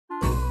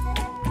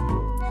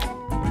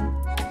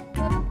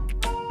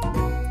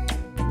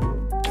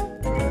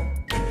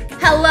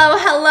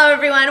Hello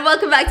everyone,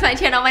 welcome back to my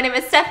channel. My name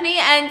is Stephanie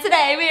and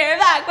today we are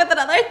back with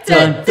another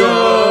Dun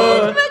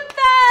dun!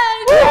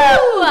 mukbang!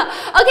 Woo!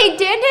 Okay,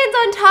 Dan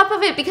on top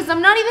of it because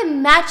I'm not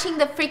even matching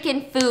the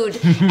freaking food.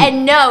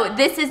 And no,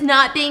 this is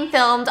not being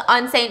filmed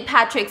on St.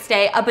 Patrick's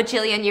Day a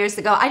bajillion years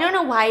ago. I don't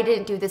know why I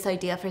didn't do this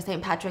idea for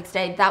St. Patrick's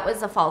Day. That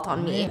was a fault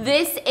on me.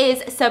 This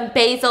is some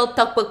basil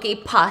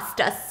tteokbokki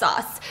pasta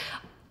sauce.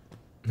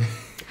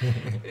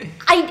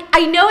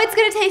 I know it's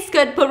gonna taste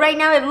good, but right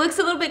now it looks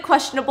a little bit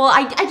questionable.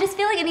 I just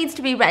feel like it needs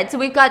to be red. So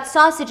we've got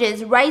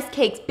sausages, rice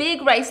cakes,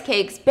 big rice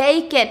cakes,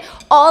 bacon,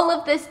 all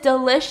of this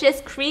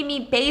delicious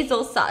creamy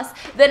basil sauce.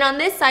 Then on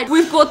this side,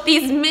 we've got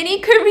these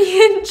mini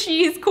Korean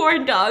cheese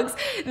corn dogs,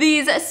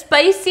 these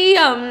spicy,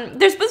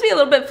 they're supposed to be a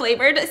little bit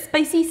flavored,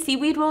 spicy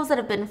seaweed rolls that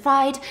have been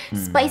fried,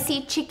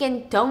 spicy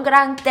chicken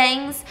dongrang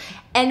things.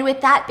 And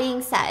with that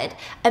being said,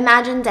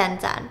 imagine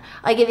dandan.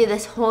 I give you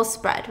this whole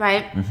spread,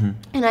 right?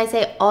 And I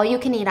say, all you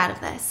can eat out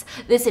of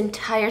this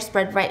entire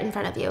spread right in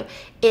front of you,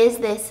 is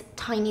this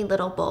tiny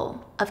little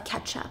bowl of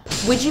ketchup.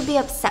 Would you be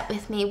upset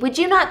with me? Would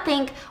you not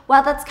think,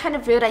 wow, that's kind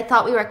of rude. I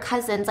thought we were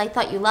cousins. I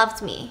thought you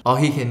loved me. All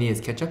he can eat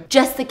is ketchup?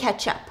 Just the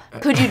ketchup.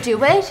 Could you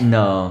do it?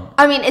 No.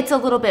 I mean, it's a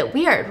little bit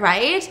weird,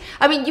 right?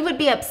 I mean, you would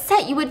be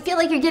upset. You would feel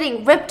like you're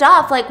getting ripped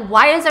off. Like,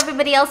 why is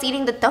everybody else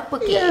eating the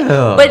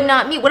tteokbokki, but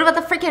not me? What about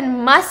the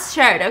freaking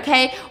mustard,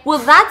 okay? Well,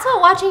 that's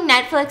what watching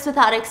Netflix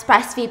without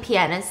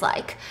ExpressVPN is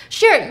like.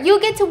 Sure, you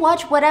get to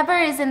watch whatever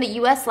is in the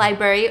US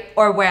library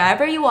or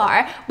wherever you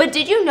are, but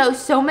did you know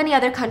so many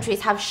other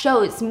countries have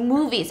shows,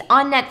 movies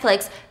on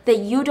Netflix that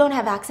you don't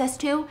have access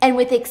to? And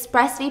with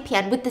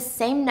ExpressVPN, with the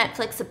same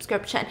Netflix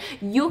subscription,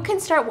 you can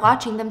start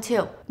watching them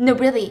too. No,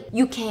 really,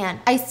 you can.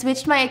 I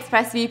switched my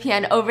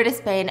ExpressVPN over to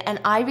Spain and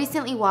I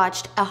recently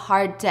watched A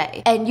Hard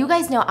Day. And you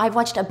guys know I've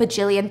watched a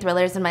bajillion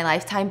thrillers in my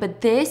lifetime,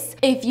 but this,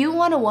 if you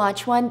want to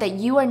watch one that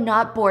you are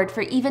not bored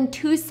for even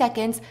 2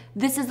 seconds,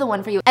 this is the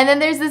one for you. And then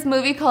there's this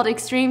movie called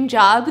Extreme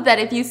Job that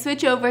if you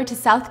switch over to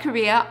South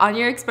Korea on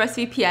your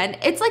ExpressVPN,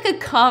 it's like a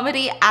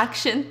comedy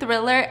action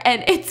thriller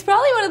and it's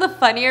probably one of the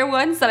funnier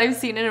ones that I've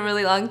seen in a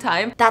really long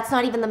time. That's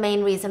not even the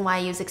main reason why I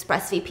use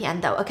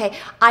ExpressVPN though, okay?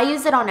 I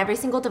use it on every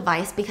single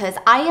device because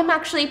I am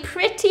actually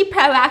pretty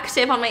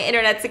proactive on my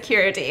internet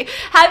security.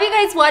 Have you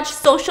guys watched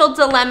Social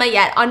Dilemma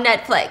yet on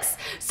Netflix?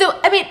 So,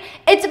 I mean,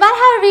 it's about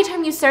how every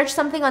time you search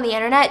something on the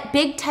internet,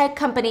 big tech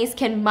companies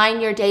can mine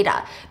your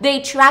data.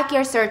 They track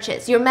your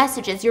searches, your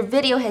messages, your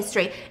video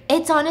history.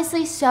 It's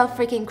honestly so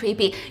freaking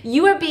creepy.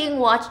 You are being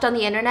watched on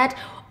the internet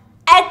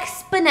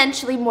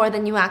exponentially more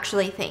than you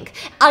actually think.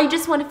 I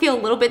just want to feel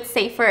a little bit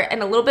safer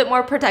and a little bit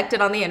more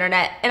protected on the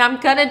internet, and I'm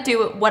gonna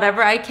do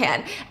whatever I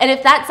can. And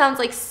if that sounds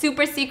like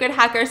super secret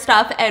hacker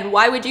stuff and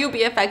why would you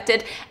be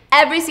affected,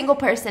 every single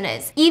person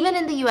is. Even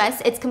in the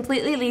US, it's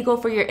completely legal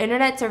for your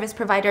internet service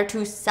provider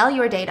to sell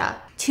your data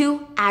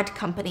to ad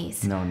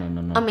companies. No.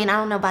 I mean, I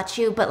don't know about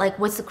you, but like,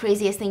 what's the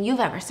craziest thing you've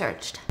ever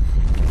searched?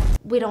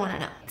 We don't want to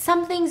know.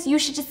 Some things you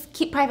should just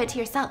keep private to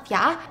yourself,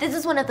 yeah? This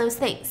is one of those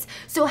things.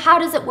 So how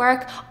does it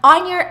work?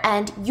 On your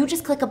end, you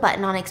just click a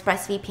button on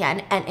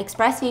ExpressVPN and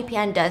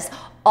ExpressVPN does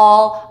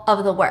all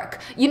of the work.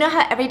 You know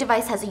how every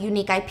device has a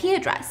unique IP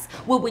address?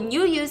 Well, when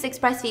you use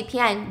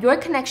ExpressVPN, your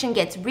connection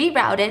gets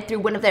rerouted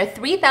through one of their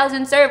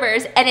 3,000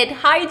 servers and it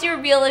hides your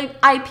real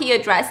IP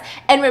address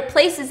and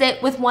replaces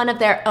it with one of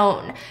their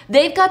own.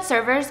 They've got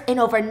servers in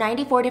over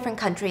 94 different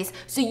countries,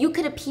 so you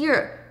could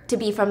appear to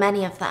be from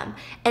any of them.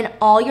 And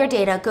all your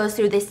data goes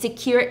through this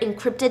secure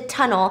encrypted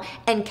tunnel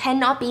and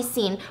cannot be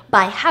seen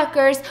by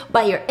hackers,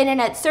 by your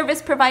internet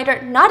service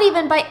provider, not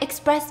even by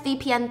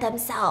ExpressVPN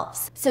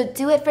themselves. So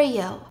do it for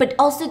you, but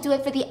also do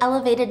it for the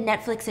elevated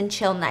Netflix and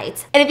chill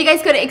nights. And if you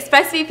guys go to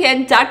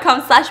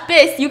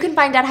expressvpn.com/bis, you can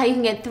find out how you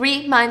can get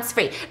 3 months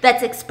free.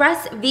 That's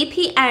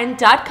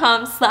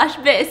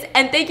expressvpn.com/bis.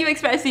 And thank you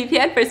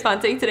ExpressVPN for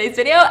sponsoring today's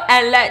video,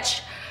 and let's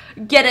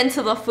get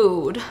into the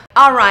food.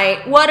 All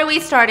right, what are we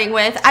starting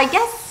with? I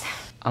guess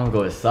I'm gonna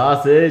go with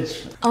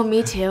sausage. Oh,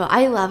 me too.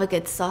 I love a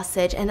good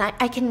sausage, and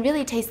I can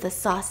really taste the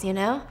sauce, you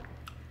know?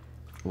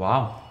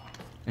 Wow.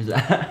 It's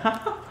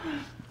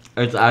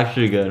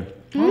actually good.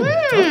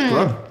 That's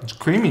good. It's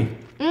creamy.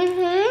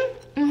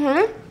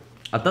 I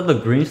thought the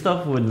green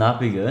stuff would not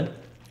be good.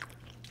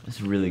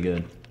 It's really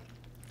good.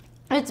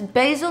 It's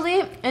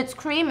basil-y, it's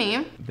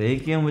creamy.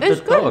 Bacon with It's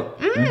the good. pork.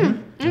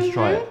 Let's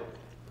try it.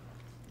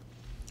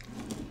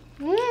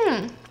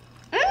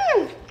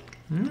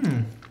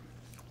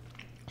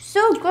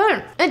 So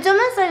good. It's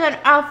almost like an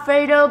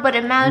Alfredo, but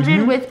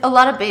imagine with a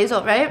lot of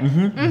basil, right?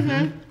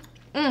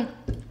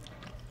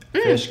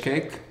 Fish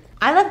cake.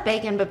 I love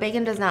bacon, but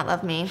bacon does not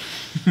love me.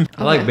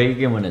 I like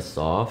bacon when it's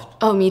soft.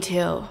 Oh, me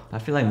too. I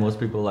feel like most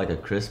people like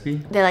it crispy.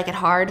 They like it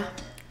hard.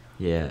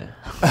 Yeah.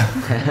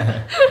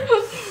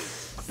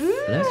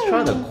 Let's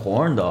try the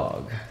corn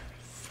dog.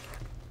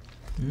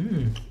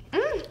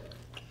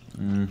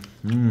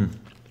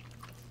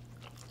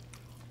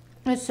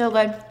 It's so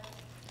good.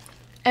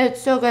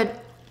 It's so good.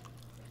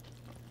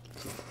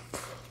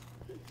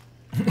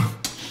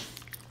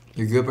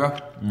 You good, bro?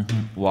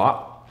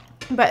 What?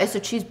 But it's a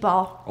cheese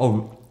ball.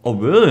 Oh, Oh,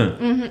 really?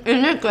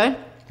 Isn't it good?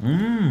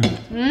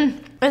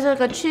 It's like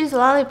a cheese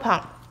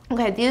lollipop.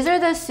 Okay, these are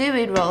the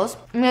seaweed rolls.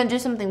 I'm gonna do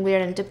something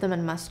weird and dip them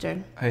in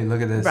mustard. Hey,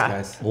 look at this, Bruh.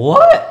 guys.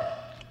 What?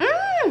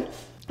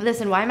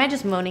 Listen, why am I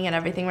just moaning at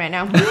everything right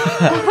now?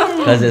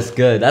 Because it's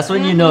good. That's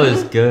when you know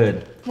it's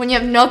good. When you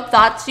have no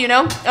thoughts, you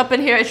know? Up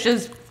in here, it's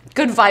just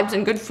good vibes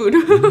and good food.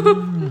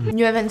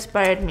 You have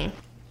inspired me.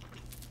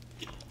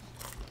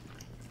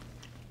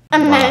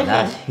 Amazing. Wow,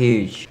 that's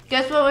huge.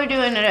 Guess what we're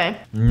doing today?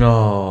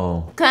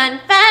 No.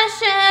 Confessions!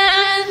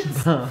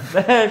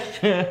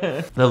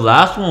 The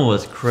last one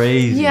was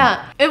crazy.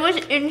 Yeah, it was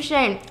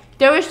insane.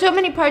 There were so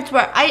many parts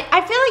where I feel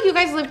like you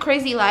guys live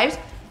crazy lives,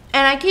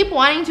 and I keep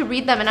wanting to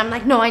read them, and I'm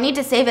like, no, I need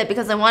to save it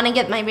because I want to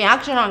get my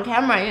reaction on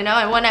camera, you know?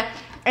 I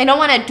don't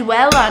want to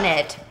dwell on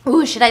it.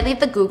 Ooh, should I leave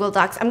the Google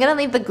Docs? I'm gonna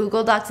leave the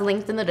Google Docs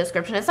linked in the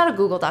description. It's not a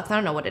Google Docs, I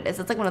don't know what it is.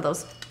 It's like one of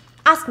those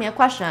ask me a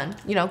question,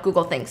 you know,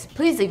 Google things.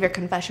 Please leave your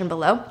confession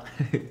below.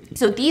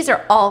 So these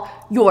are all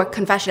your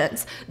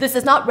confessions. This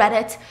is not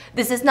Reddit.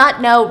 This is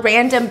not no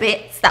random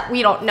bits that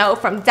we don't know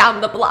from down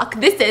the block.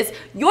 This is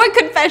your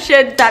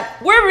confession that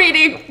we're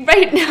reading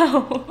right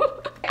now.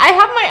 I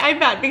have my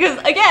iPad because,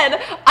 again,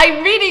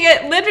 I'm reading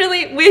it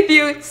literally with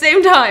you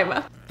same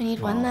time. I need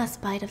one last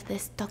bite of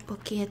this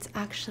tteokbokki. It's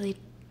actually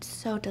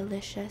so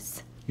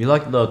delicious. You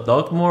like the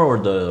duck more or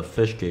the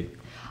fish cake?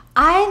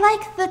 I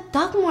like the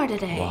duck more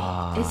today.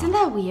 Wow. Isn't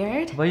that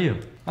weird? How about you?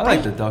 I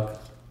like the duck.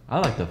 I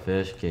like the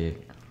fish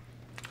cake.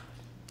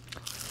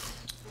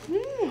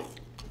 Oh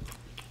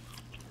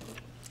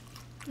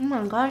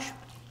my gosh.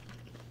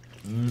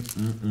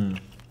 Can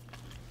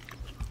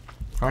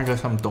I get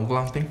some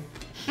donggulang thing?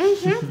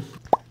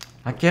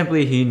 I can't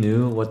believe he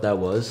knew what that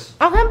was.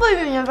 I can't believe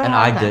you never And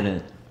had I that.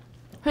 didn't.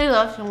 He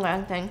loves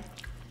Songran thing.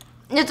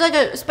 It's like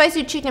a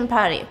spicy chicken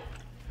patty.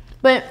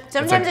 But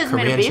sometimes It's it's,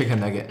 like made of Korean beef. chicken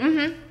nugget.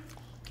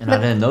 And I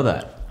didn't know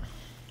that.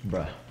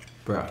 Bruh.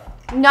 Bruh.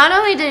 Not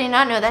only did he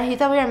not know that, he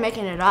thought we were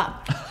making it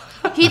up.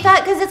 He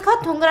thought, because it's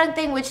called 동그란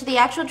thing, which the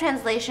actual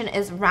translation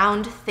is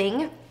round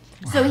thing.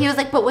 So he was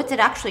like, but what's it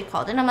actually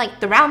called? And I'm like,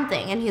 the round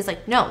thing. And he's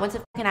like, no, what's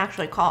it fucking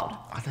actually called?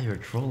 I thought you were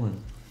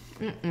trolling.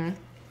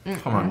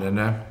 Come on,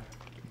 Nana.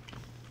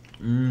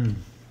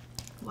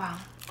 Wow.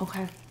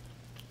 Okay.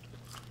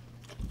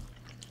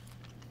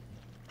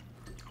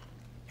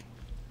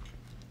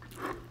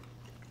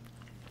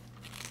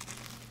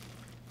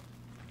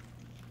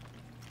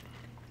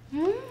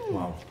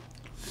 Wow.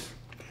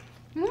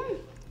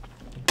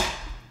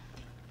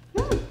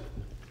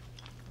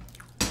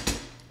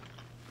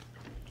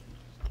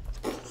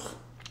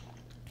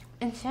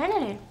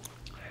 Insanity.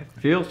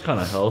 Feels kind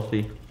of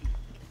healthy.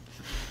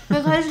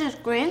 Because it's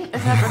green,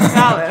 it's like a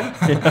salad.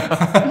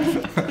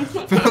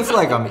 Feels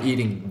like I'm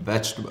eating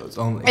vegetables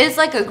only. It's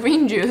like a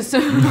green juice.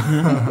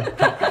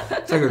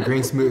 It's like a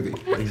green smoothie.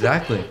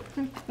 Exactly.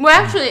 Well,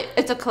 actually,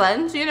 it's a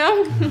cleanse, you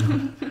know?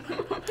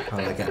 I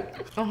like it.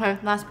 Okay,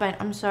 last bite.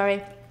 I'm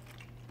sorry.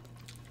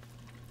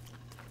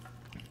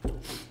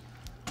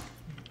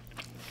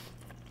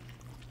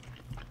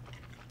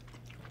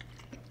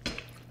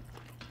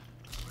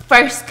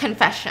 First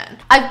confession.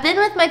 I've been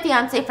with my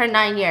fiance for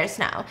 9 years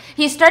now.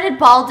 He started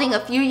balding a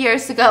few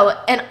years ago,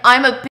 and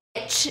I'm a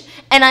bitch,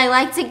 and I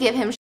like to give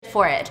him shit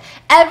for it.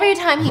 Every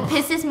time he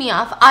pisses me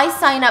off, I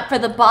sign up for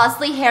the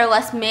Bosley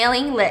Hairless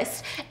mailing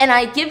list, and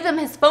I give them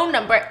his phone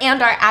number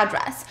and our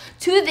address.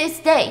 To this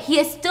day, he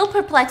is still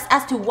perplexed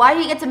as to why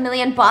he gets a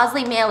million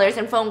Bosley mailers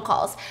and phone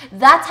calls.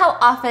 That's how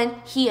often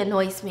he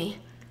annoys me.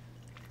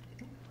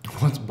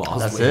 What's Bosley?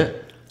 That's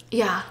it?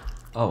 Yeah.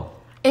 Oh.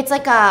 It's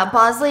like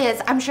Bosley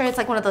is, I'm sure it's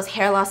like one of those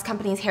hair loss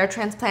companies, hair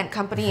transplant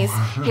companies,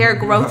 hair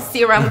growth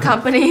serum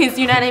companies,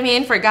 you know what I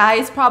mean? For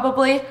guys,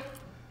 probably.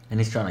 And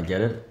he's trying to get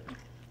it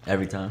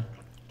every time.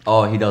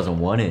 Oh, he doesn't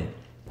want it.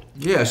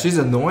 Yeah, she's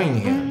annoying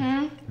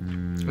him.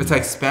 It's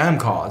like spam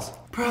calls.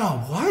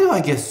 Bro, why do I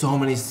get so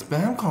many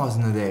spam calls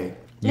in a day?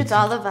 It's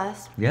all of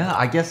us. Yeah,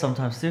 I guess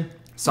sometimes too.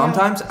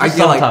 Sometimes I Just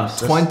get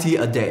sometimes. like 20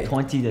 a day.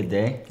 20 a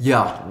day?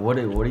 Yeah. What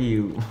are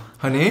you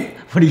Honey?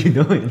 what are you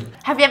doing?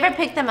 Have you ever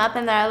picked them up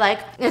and they're like,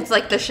 it's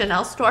like the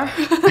Chanel store?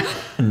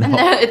 No.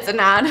 And it's an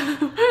ad.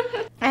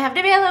 I have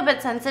to be a little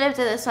bit sensitive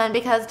to this one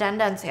because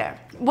Dandan's here.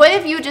 What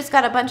if you just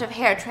got a bunch of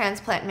hair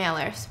transplant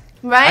mailers?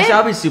 Right? Actually,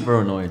 I'll be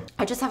super annoyed.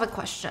 I just have a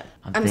question.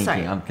 I'm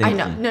sorry. thinking. I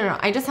know. No.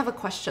 I just have a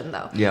question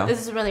though. Yeah.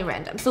 This is really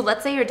random. So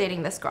let's say you're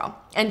dating this girl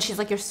and she's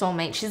like your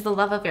soulmate. She's the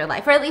love of your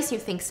life, or at least you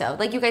think so.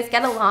 Like you guys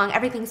get along,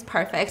 everything's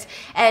perfect.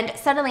 And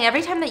suddenly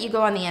every time that you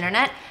go on the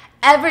internet,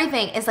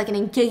 everything is like an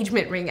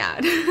engagement ring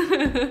ad. You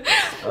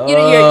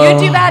know, your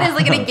YouTube ad is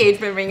like an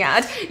engagement ring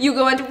ad. You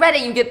go onto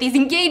Reddit, you get these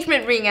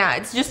engagement ring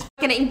ads. Just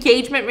fucking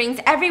engagement rings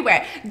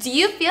everywhere. Do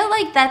you feel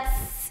like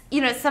that's,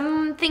 you know,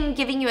 something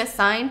giving you a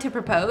sign to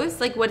propose?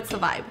 Like, what's the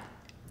vibe?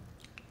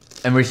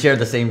 And we share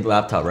the same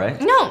laptop,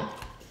 right? No.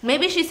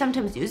 Maybe she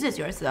sometimes uses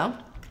yours, though.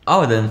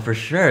 Oh, then for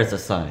sure it's a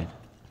sign.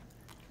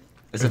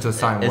 It's a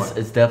sign what?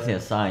 It's definitely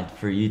a sign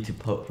for you to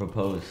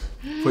propose.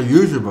 For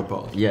you to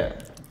propose. Yeah.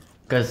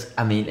 Because,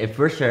 I mean, if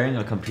we're sharing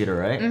a computer,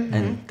 right?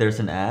 And there's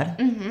an ad,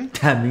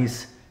 that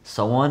means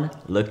someone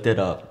looked it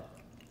up.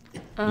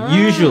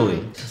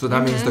 Usually. So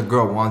that means the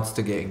girl wants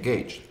to get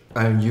engaged.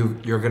 And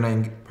you're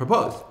gonna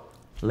propose.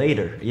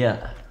 Later,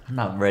 yeah. I'm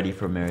not ready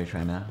for marriage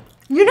right now.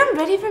 You're not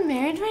ready for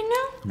marriage right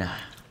now? Nah.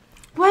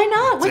 Why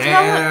not? What's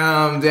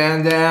wrong with...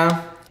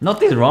 Damn.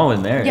 Nothing's wrong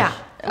with marriage. Yeah.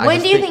 I When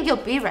just do you think you'll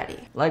be ready?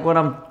 Like when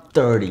I'm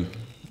 30.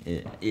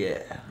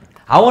 Yeah.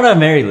 I want to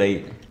marry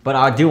late, but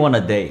I do want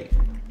to date.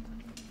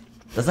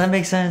 Does that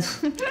make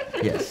sense?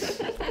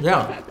 Yes.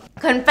 Yeah.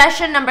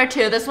 Confession number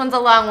 2. This one's a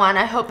long one.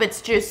 I hope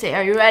it's juicy.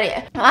 Are you ready?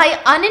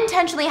 I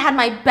unintentionally had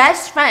my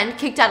best friend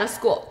kicked out of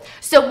school.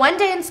 So one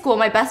day in school,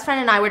 my best friend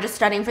and I were just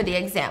studying for the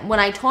exam when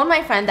I told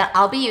my friend that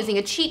I'll be using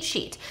a cheat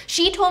sheet.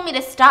 She told me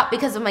to stop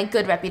because of my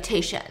good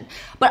reputation.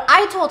 But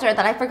I told her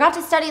that I forgot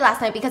to study last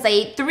night because I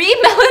ate 3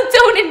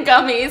 melatonin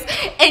gummies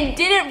and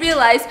didn't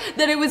realize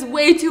that it was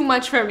way too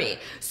much for me.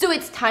 So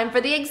it's time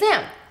for the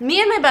exam. Me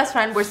and my best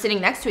friend were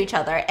sitting next to each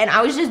other and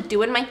I was just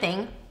doing my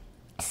thing,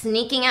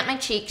 sneaking at my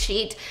cheat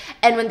sheet,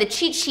 and when the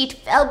cheat sheet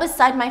fell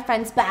beside my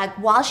friend's bag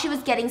while she was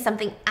getting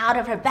something out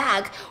of her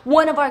bag,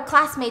 one of our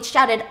classmates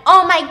shouted,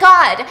 "Oh my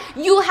god,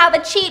 you have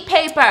a cheat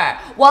paper,"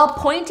 while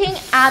pointing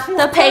at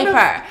the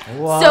paper.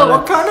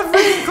 What kind of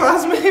freaking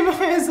classmate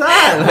is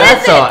that?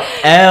 That's an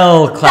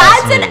L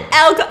classmate.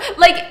 That's an L,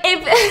 like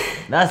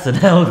if... That's an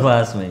L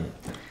classmate.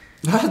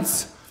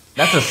 That's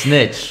a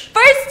snitch.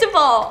 First of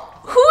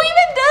all, who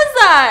even does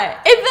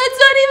that? If that's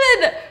not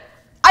even...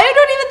 I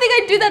don't even think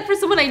I'd do that for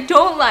someone I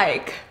don't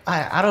like.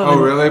 I don't Oh,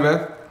 know. really,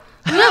 man?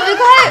 No,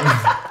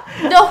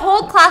 because the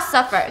whole class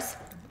suffers.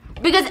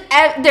 Because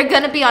they're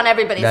going to be on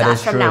everybody's That ass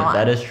is from true. now on.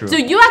 That is true. So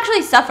you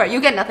actually suffer. You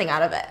get nothing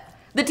out of it.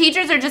 The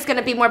teachers are just going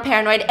to be more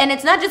paranoid. And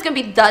it's not just going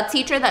to be the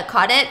teacher that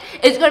caught it.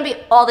 It's going to be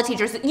all the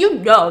teachers. You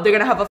know they're going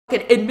to have a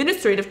fucking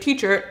administrative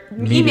teacher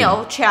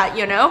email chat,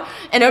 you know?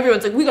 And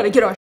everyone's like, we got to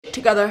get our shit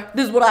together.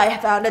 This is what I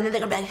found. And then they're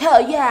going to be like,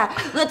 hell yeah,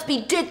 let's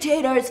be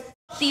dictators.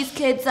 These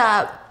kids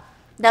up.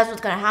 That's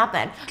what's gonna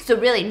happen. So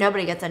really,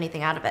 nobody gets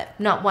anything out of it.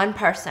 Not one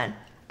person.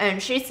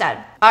 And she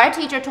said, our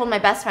teacher told my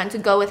best friend to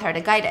go with her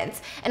to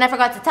guidance. And I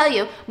forgot to tell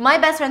you, my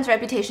best friend's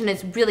reputation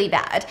is really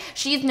bad.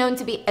 She's known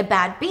to be a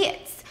bad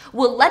bitch.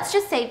 Well, let's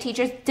just say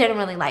teachers didn't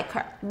really like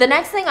her. The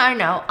next thing I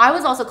know, I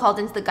was also called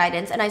into the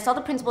guidance and I saw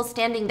the principal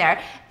standing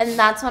there, and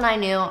that's when I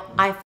knew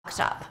I fucked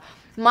up.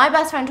 My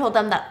best friend told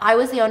them that I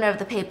was the owner of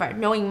the paper,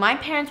 knowing my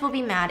parents will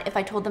be mad if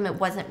I told them it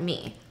wasn't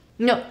me.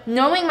 No,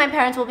 knowing my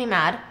parents will be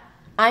mad,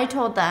 I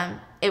told them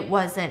it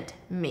wasn't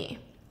me.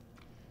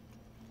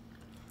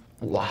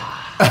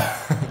 Wow.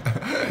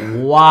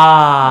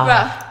 Wow.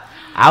 Bruh.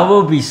 I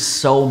will be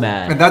so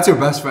mad. And that's your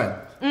best friend.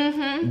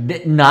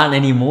 Not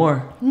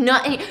anymore.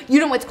 You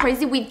know what's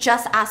crazy? We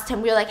just asked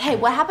him. We were like, hey,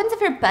 what happens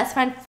if your best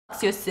friend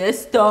fucks your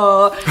sister?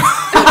 Wait,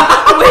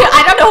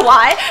 I don't know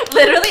why.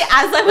 Literally,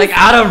 as I was... Like,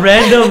 out of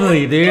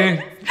randomly, dude.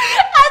 As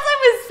I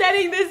was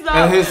setting this up.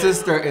 And his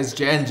sister is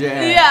Jen.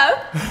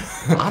 Yeah.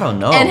 I don't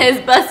know. And his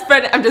best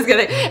friend, I'm just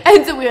kidding.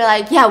 And so we were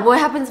like, yeah, what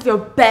happens if your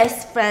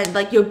best friend,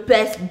 like your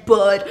best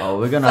bud, Oh,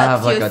 we're gonna fucks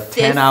have like your a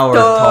 10-hour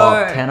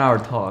talk. 10-hour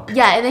talk.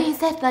 Yeah, and then he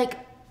said, like,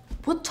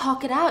 we'll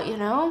talk it out, you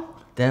know?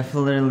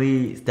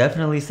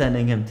 Definitely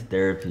sending him to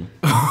therapy.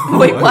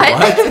 Wait, what?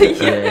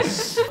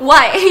 Yes.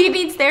 Why? He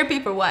needs therapy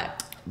for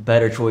what?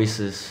 Better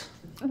choices.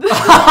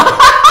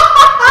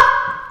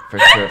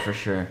 For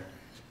sure.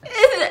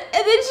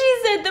 And then she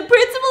said, the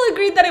principal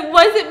agreed that it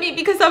wasn't me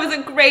because I was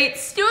a great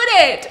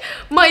student.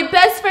 My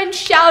best friend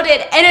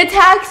shouted and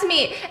attacked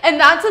me. And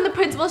that's when the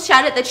principal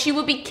shouted that she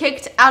would be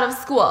kicked out of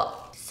school.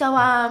 So,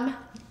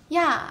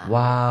 yeah.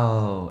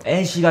 Wow.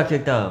 And she got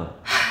kicked out.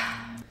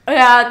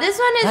 Yeah, this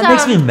one is... That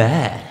makes me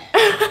mad.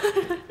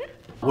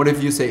 What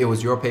if you say it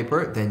was your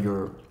paper, then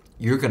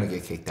you're gonna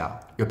get kicked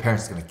out. Your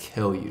parents are gonna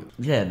kill you.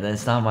 Yeah,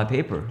 that's not my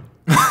paper.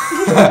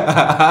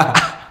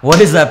 What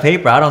is that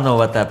paper? I don't know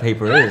what that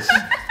paper is.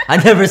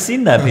 I've never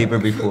seen that paper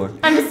before.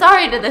 I'm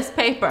sorry to this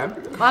paper.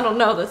 I don't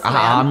know this man.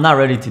 I'm not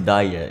ready to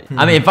die yet.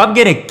 I mean, if I'm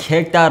getting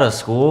kicked out of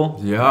school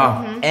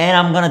Yeah. and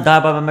I'm gonna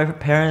die by my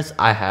parents,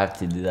 I have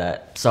to do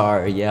that.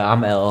 Sorry, yeah,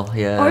 I'm L.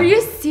 Yeah. Are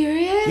you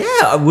serious?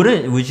 Yeah,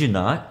 would you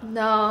not?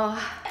 No.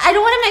 I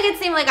don't want to make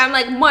it seem like I'm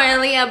like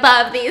morally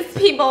above these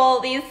people,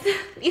 these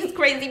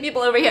crazy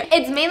people over here.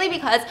 It's mainly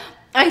because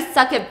I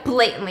suck at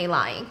blatantly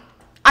lying.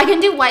 I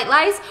can do white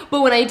lies,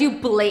 but when I do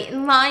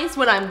blatant lies,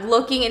 when I'm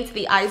looking into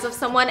the eyes of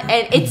someone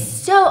and it's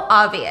so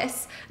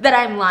obvious that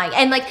I'm lying,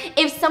 and like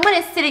if someone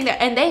is sitting there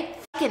and they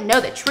fucking know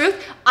the truth,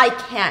 I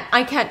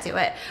can't do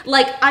it.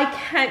 Like I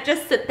can't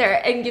just sit there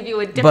and give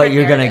you a different But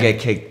you're gonna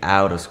narrative. get kicked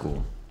out of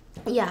school.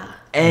 Yeah.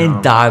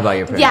 And die by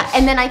your parents. Yeah,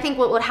 and then I think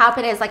what would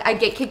happen is like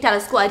I'd get kicked out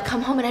of school, I'd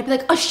come home and I'd be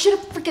like, I should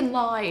have freaking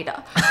lied.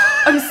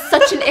 I'm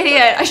such an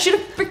idiot. I should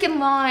have freaking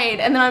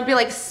lied. And then I'd be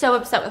like so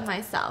upset with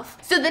myself.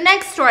 So the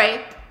next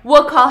story,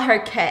 we'll call her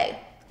Kay.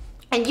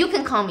 And you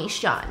can call me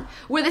Sean.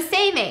 We're the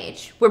same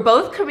age. We're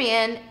both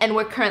Korean and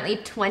we're currently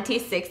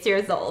 26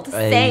 years old.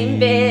 Same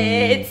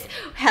bits.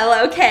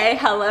 Hello, Kay.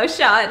 Hello,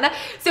 Sean.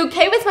 So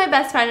Kay was my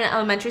best friend in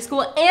elementary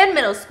school and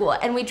middle school.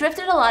 And we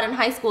drifted a lot in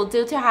high school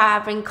due to her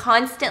having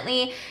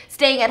constantly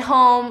staying at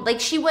home. Like,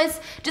 she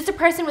was just a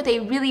person with a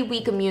really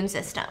weak immune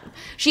system.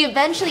 She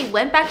eventually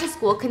went back to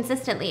school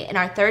consistently in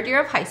our 3rd year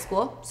of high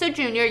school, so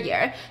junior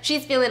year.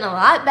 She's feeling a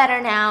lot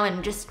better now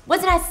and just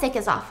wasn't as sick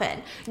as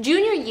often.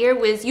 Junior year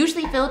was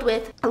usually filled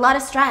with a lot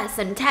of stress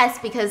and tests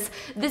because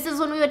this is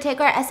when we would take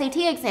our SAT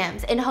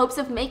exams in hopes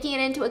of making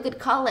it into a good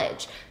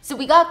college. So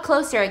we got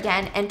closer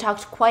again and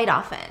talked quite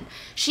often.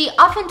 She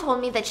often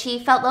told me that she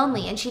felt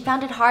lonely and she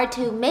found it hard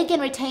to make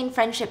and retain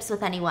friendships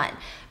with anyone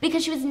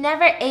because she was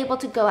never able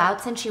to go out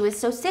since she was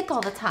so sick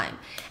all the time.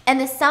 And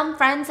the some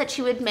friends that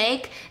she would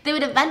make, they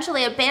would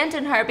eventually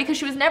abandon her because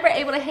she was never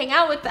able to hang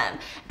out with them.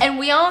 And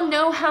we all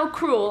know how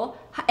cruel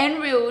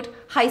and rude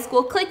high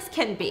school cliques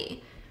can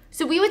be.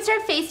 So we would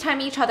start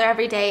FaceTiming each other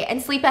every day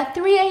and sleep at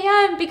 3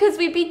 a.m. because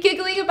we'd be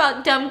giggling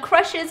about dumb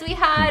crushes we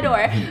had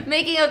or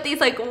making up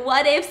these like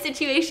what if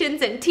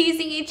situations and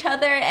teasing each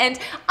other. And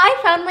I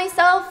found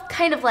myself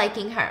kind of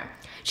liking her.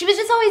 She was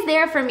just always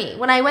there for me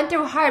when I went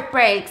through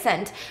heartbreaks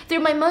and through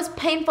my most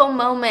painful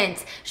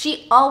moments.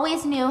 She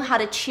always knew how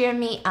to cheer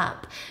me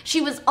up.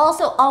 She was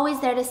also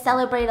always there to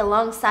celebrate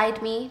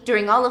alongside me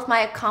during all of my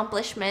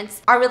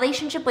accomplishments. Our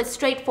relationship was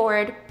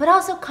straightforward, but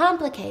also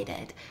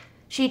complicated.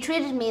 She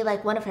treated me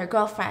like one of her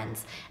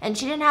girlfriends, and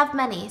she didn't have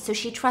many, so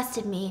she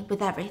trusted me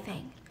with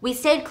everything. We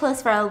stayed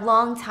close for a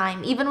long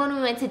time, even when we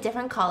went to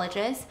different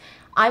colleges.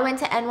 I went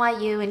to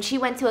NYU and she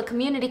went to a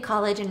community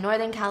college in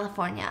Northern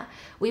California.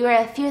 We were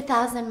a few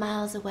thousand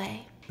miles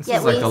away. This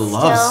is like a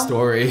love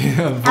story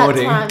of voting.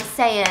 That's what I'm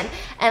saying.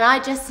 And I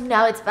just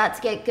know it's about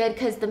to get good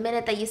because the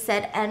minute that you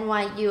said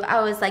NYU,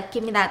 I was like,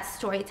 give me that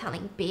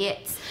storytelling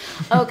beats.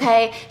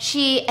 Okay?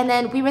 And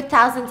then we were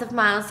thousands of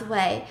miles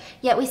away,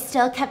 yet we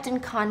still kept in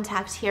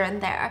contact here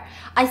and there.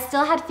 I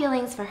still had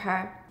feelings for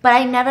her. But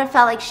I never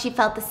felt like she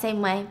felt the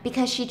same way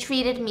because she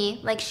treated me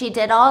like she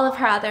did all of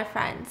her other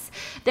friends.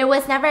 There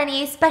was never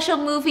any special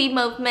movie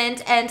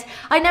moment, and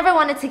I never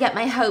wanted to get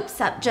my hopes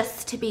up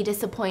just to be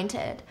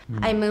disappointed.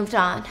 I moved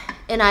on,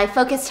 and I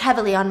focused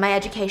heavily on my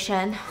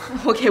education.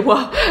 Okay,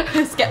 whoa,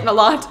 it's getting a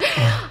lot.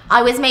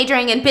 I was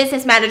majoring in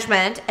business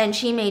management, and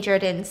she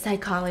majored in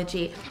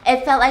psychology.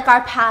 It felt like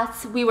our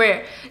paths, we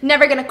were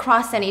never gonna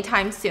cross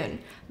anytime soon.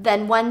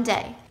 Then one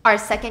day, our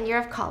 2nd year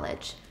of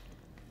college,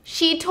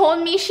 she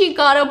told me she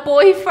got a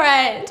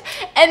boyfriend,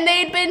 and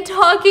they'd been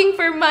talking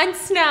for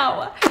months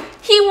now.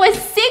 He was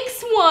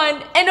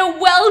 6'1" and a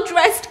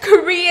well-dressed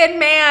Korean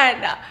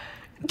man.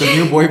 The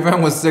new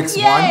boyfriend was 6'1"?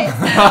 Yes.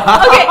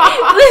 Okay,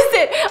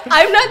 listen,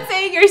 I'm not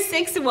saying you're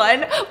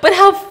 6'1", but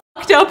how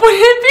fucked up would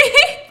it be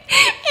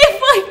if,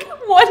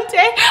 like, one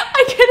day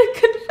I get a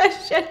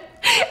confession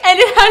and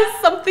it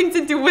has something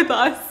to do with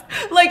us?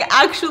 Like,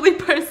 actually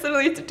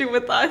personally to do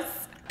with us.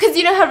 Because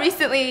you know how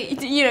recently,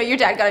 your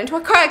dad got into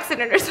a car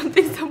accident or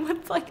something.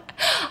 Someone's like,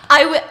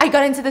 I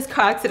got into this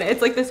car accident.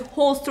 It's like this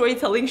whole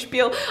storytelling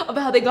spiel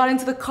about how they got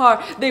into the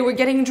car. They were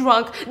getting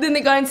drunk. Then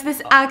they got into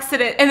this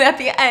accident. And at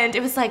the end,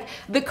 it was like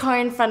the car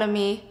in front of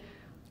me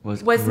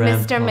was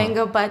Mr.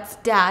 Mango Butt's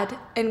dad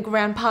and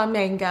Grandpa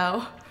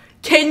Mango.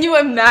 Can you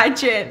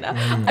imagine?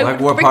 I would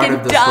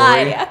freaking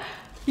die.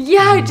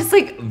 Yeah, just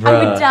like, bruh. I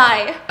would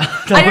die.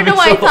 I don't know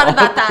why I thought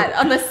about that.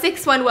 On the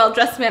 6'1"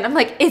 well-dressed man, I'm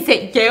like, is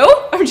it you?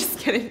 I'm just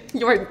kidding.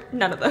 You're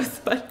none of those,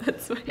 but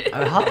that's fine.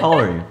 How tall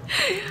are you?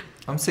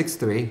 I'm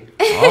 6'3".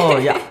 Oh,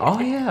 yeah. Oh,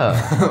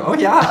 yeah. Oh,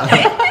 yeah.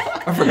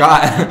 I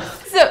forgot.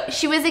 So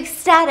she was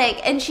ecstatic,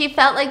 and she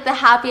felt like the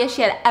happiest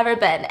she had ever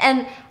been.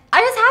 And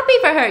I was happy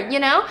for her,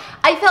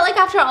 I felt like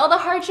after all the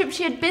hardship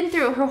she had been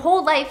through her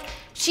whole life,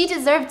 she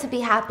deserved to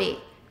be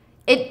happy.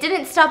 It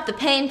didn't stop the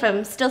pain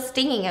from still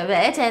stinging a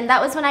bit, and that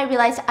was when I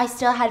realized I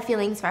still had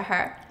feelings for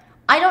her.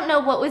 I don't know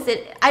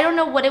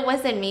what it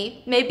was in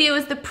me. Maybe it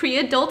was the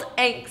pre-adult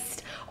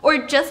angst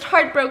or just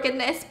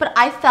heartbrokenness, but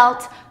I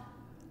felt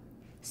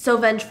so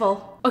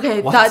vengeful.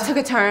 Okay, what? That took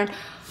a turn.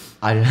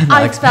 I did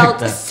not expect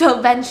that.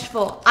 So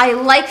vengeful. I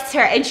liked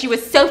her, and she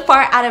was so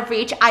far out of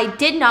reach. I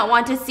did not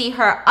want to see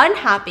her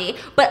unhappy,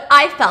 but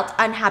I felt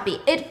unhappy.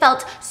 It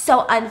felt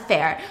so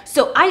unfair.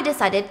 So I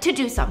decided to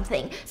do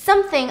something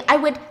I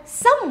would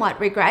somewhat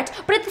regret,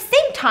 but at the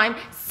same time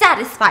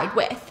satisfied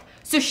with.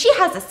 So she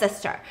has a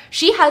sister.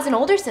 She has an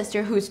older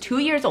sister who's 2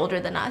 years older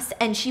than us,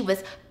 and she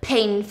was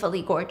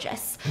painfully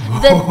gorgeous.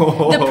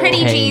 The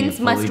pretty genes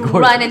must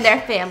run in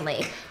their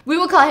family. We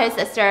will call her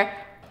sister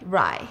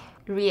Rie.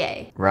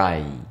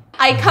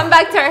 I come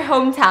back to our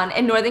hometown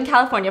in Northern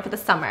California for the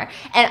summer,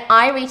 and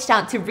I reached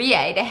out to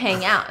Rie to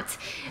hang out.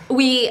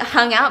 We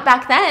hung out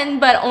back then,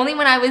 but only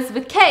when I was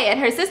with Kay and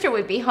her sister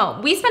would be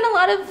home. We spent a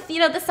lot of,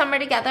 the summer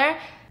together.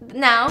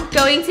 Now,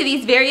 going to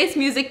these various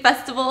music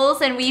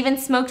festivals, and we even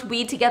smoked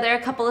weed together a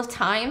couple of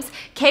times.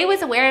 Kay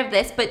was aware of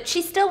this, but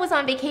she still was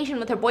on vacation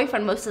with her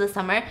boyfriend most of the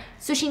summer,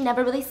 so she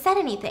never really said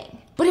anything.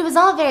 But it was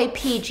all very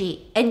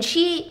PG, and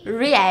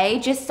Rie,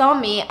 just saw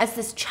me as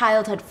this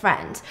childhood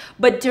friend.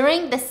 But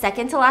during the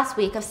second to last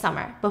week of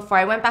summer, before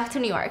I went back to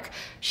New York,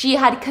 she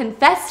had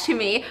confessed to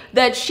me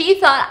that she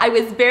thought I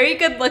was very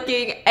good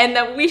looking and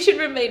that we should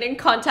remain in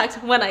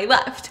contact when I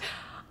left.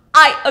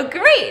 I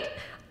agreed.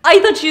 I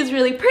thought she was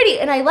really pretty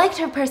and I liked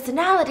her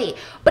personality,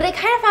 but I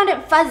kind of found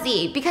it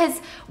fuzzy because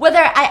whether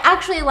I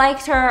actually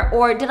liked her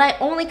or did I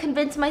only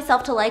convince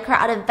myself to like her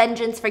out of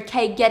vengeance for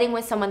Kay getting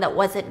with someone that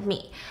wasn't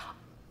me.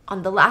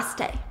 On the last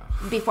day,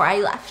 before I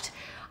left,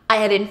 I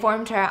had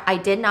informed her I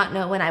did not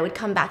know when I would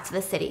come back to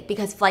the city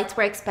because flights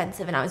were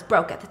expensive and I was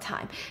broke at the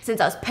time since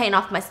I was paying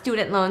off my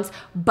student loans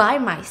by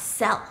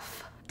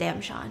myself.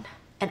 Damn, Sean.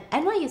 And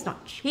NYU is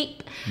not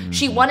cheap.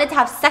 She wanted to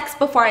have sex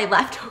before I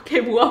left.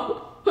 Okay,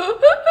 whoa.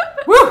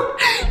 Woo!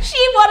 She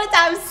wanted to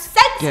have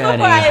sex Getting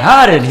before I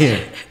hot in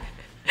here.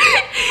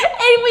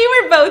 And we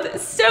were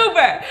both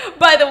sober,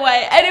 by the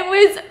way, and it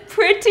was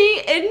pretty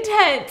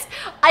intense.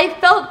 I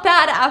felt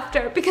bad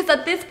after because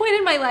at this point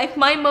in my life,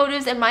 my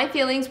motives and my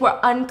feelings were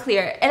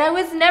unclear, and I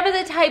was never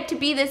the type to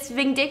be this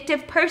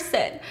vindictive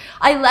person.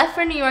 I left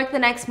for New York the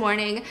next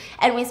morning,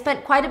 and we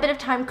spent quite a bit of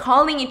time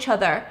calling each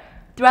other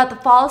throughout the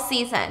fall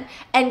season,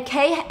 and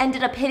Kay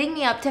ended up hitting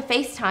me up to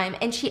FaceTime,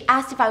 and she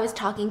asked if I was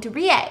talking to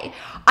Rie.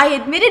 I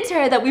admitted to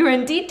her that we were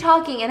indeed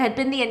talking and had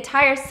been the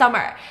entire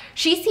summer.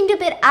 She seemed a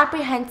bit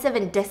apprehensive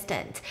and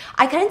distant.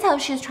 I couldn't tell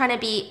if she was trying to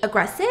be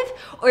aggressive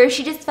or if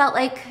she just felt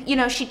like, you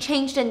know, she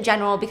changed in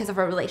general because of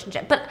her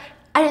relationship, but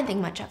I didn't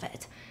think much of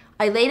it.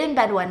 I laid in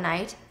bed one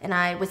night and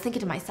I was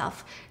thinking to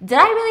myself, did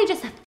I really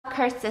just fuck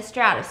her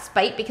sister out of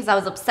spite because I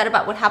was upset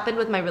about what happened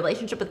with my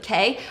relationship with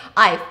Kay?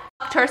 I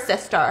fucked her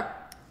sister.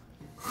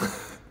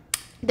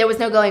 There was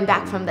no going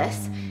back from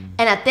this.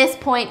 And at this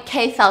point,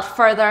 Kay felt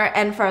further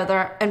and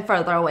further and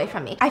further away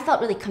from me. I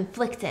felt really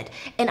conflicted,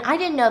 and I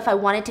didn't know if I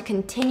wanted to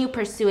continue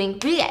pursuing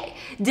Rie.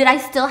 Did I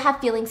still have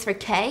feelings for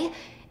Kay?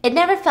 It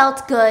never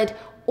felt good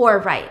or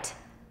right.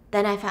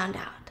 Then I found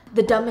out.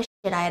 The dumbest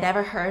shit I had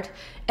ever heard,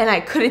 and I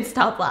couldn't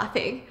stop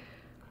laughing.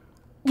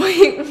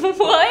 Wait,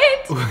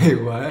 what? Wait,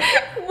 what?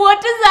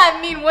 What does that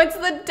mean? What's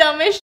the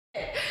dumbest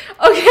shit?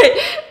 Okay,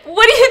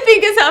 what do you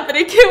think is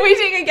happening? Can we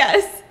take a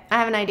guess? I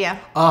have an idea.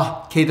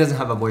 Oh, Kay doesn't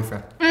have a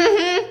boyfriend.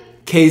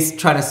 Kay's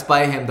trying to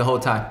spy him the whole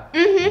time.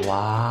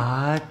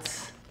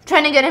 What?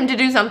 Trying to get him to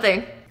do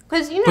something.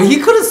 Because, you know. But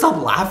he couldn't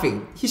stop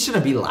laughing. He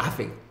shouldn't be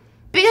laughing.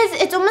 Because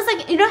it's almost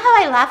like, you know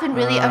how I laugh in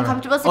really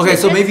uncomfortable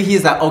situations? Okay, so maybe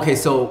he's like, okay,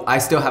 so I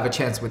still have a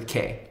chance with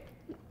Kay.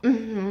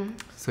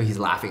 So he's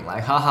laughing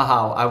like, ha ha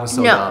ha, I was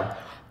so dumb.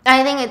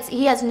 I think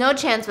he has no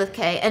chance with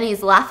Kay, and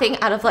he's laughing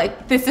out of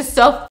like, this is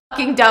so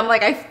fucking dumb.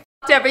 Like, I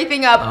fucked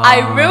everything up. I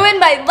ruined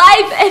my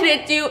life, and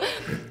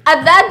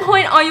at that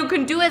point, all you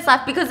can do is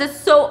laugh because it's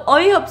so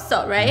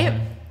어이없어, right?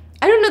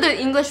 I don't know the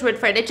English word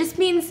for it. It just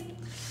means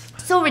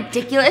so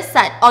ridiculous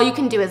that all you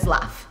can do is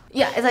laugh.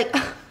 Yeah, it's like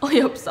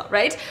어이없어,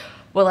 right?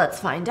 Well, let's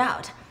find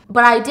out.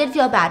 But I did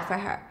feel bad for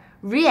her.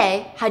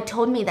 Rie had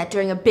told me that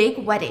during a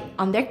big wedding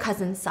on their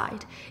cousin's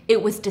side,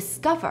 it was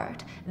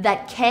discovered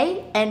that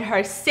Kay and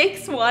her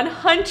 6'1"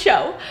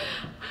 huncho,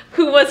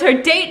 who was her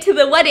date to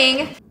the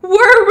wedding,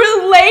 were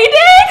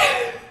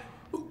related?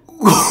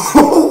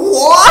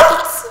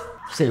 What?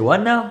 Say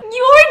what now?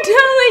 You're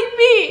telling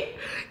me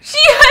she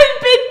had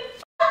been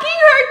fucking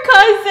her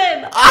cousin?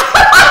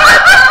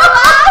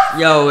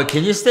 Yo,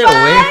 can you stay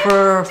away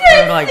for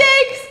like 6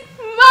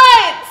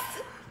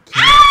 months?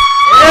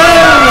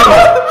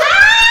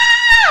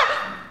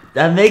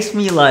 That makes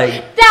me like.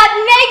 That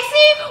makes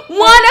me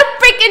wanna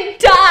freaking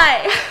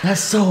die. That's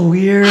so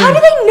weird. How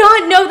did they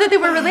not know that they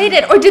were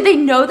related? Or did they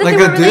know that like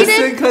they were related? Like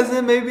a distant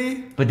cousin,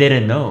 maybe? But they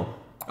didn't know.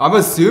 I'm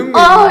assuming.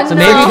 Oh, So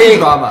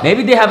no.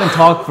 maybe they haven't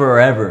talked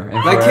forever.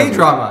 And like forever.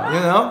 K-drama, you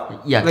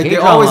know? Yeah, like K-drama,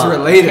 they're always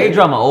related.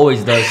 K-drama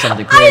always does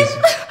something crazy.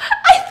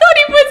 I thought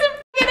he wasn't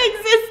fucking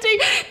existing.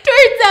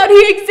 Turns out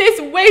he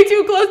exists way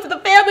too close to the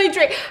family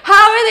tree.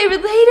 How are they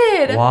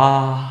related?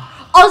 Wow.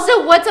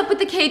 Also, what's up with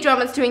the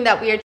K-dramas doing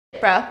that weird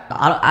shit, bro?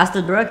 Ask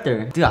the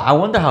director. Dude, I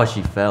wonder how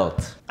she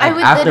felt I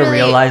would after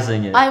literally-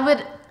 realizing it.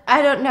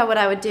 I don't know what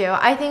I would do.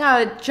 I think I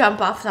would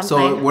jump off something.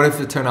 So what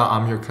if it turned out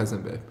I'm your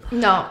cousin, babe?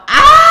 No.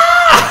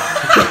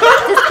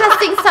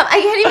 Disgusting stuff. I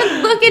can't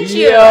even look at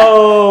you.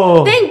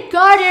 Yo. Thank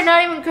God you're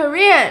not even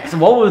Korean. So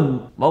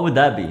what would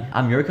that be?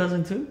 I'm your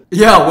cousin too?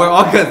 Yeah, we're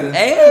all cousins.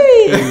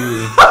 Hey.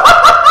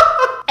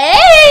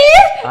 Hey!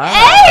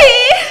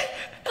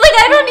 Like,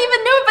 I don't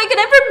even know if I could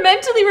ever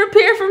mentally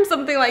repair from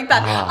something like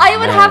that. I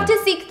would have to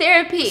seek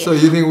therapy. So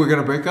you think we're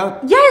gonna break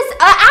up? Yes,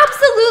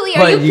 absolutely.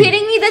 Are But you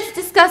kidding me? That's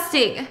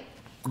disgusting.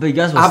 But you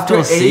guys will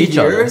After still see 8 each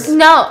other. years?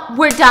 No,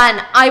 we're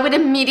done. I would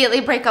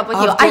immediately break up with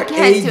you. I After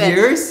can't 8 do it.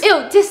 years?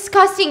 Ew,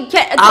 disgusting.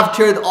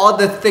 After all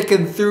the thick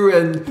and through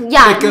and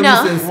Yeah, thickums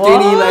no. and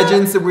skinny What?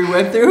 legends that we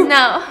went through?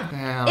 No.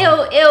 Damn.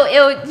 Ew.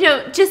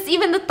 No, just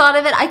even the thought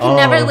of it, I can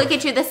never look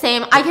at you the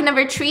same. I can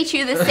never treat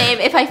you the same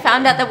if I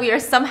found out that we are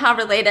somehow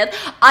related.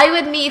 I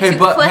would need to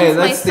cleanse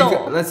my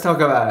soul. Let's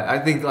talk about it. I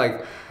think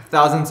like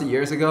thousands of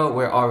years ago,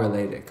 we're all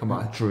related. Come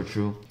on.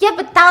 True. Yeah,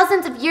 but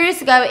thousands of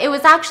years ago, it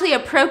was actually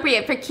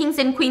appropriate for kings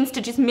and queens to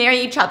just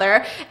marry each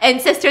other and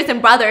sisters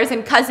and brothers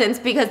and cousins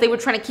because they were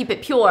trying to keep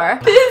it pure.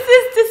 This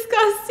is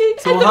disgusting.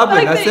 So what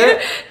happened? That's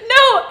it?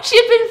 No, she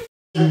had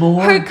been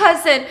More? her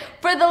cousin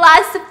for the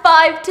last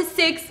 5 to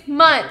 6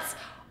 months.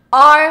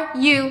 Are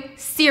you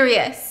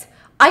serious?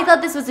 I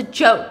thought this was a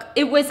joke.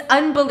 It was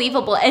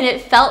unbelievable and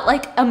it felt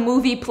like a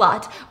movie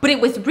plot, but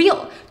it was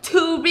real,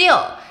 too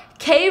real.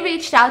 Kay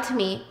reached out to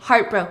me,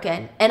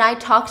 heartbroken, and I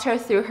talked her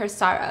through her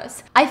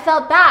sorrows. I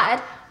felt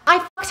bad. I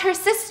fucked her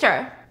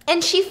sister,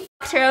 and she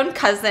fucked her own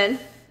cousin.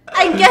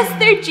 I guess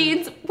their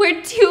genes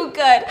were too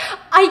good.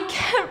 I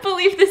can't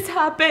believe this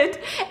happened,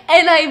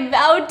 and I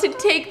vowed to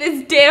take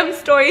this damn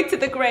story to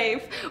the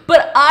grave.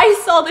 But I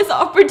saw this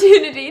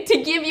opportunity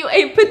to give you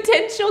a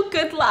potential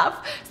good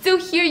laugh, so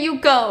here you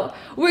go.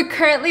 We're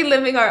currently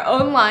living our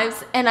own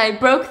lives, and I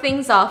broke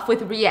things off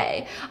with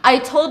Rie. I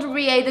told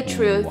Rie the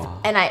truth,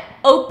 and I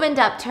opened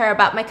up to her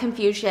about my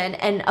confusion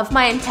and of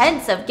my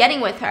intents of getting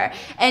with her,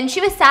 and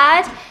she was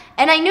sad,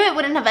 and I knew it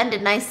wouldn't have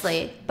ended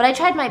nicely, but I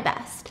tried my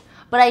best.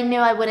 But I knew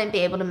I wouldn't be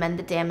able to mend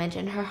the damage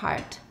in her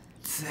heart.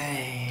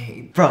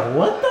 Dang. Bro,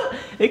 what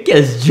the? It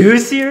gets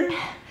juicier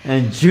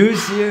and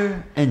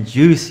juicier and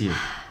juicier.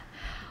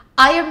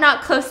 I am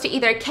not close to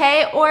either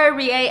Kay or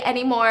Rie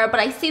anymore, but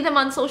I see them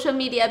on social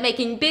media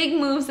making big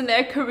moves in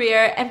their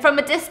career, and from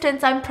a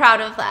distance, I'm proud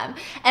of them.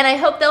 And I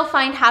hope they'll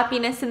find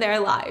happiness in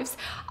their lives.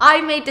 I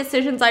made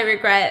decisions I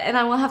regret, and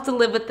I will have to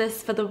live with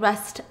this for the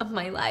rest of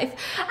my life.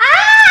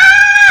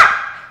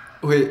 Ah!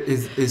 Wait,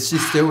 is she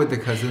still with the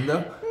cousin though?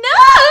 No!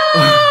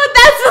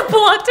 That's the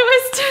plot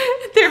twist.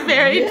 They're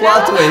married.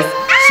 Plot twist.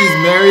 She's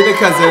married a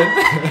cousin.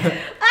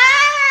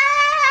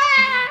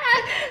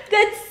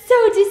 That's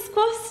so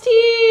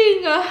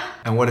disgusting.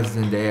 And what if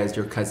Zendaya is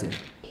your cousin?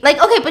 Like,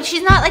 okay, but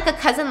she's not like a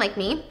cousin like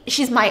me.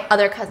 She's my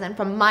other cousin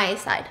from my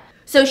side.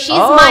 So she's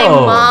my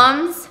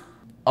mom's.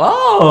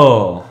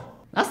 Oh,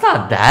 that's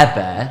not that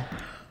bad.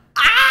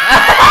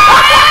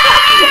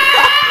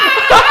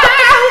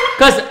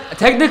 Because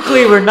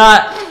technically we're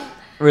not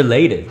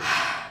related.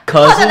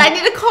 Cousin? Hold on, I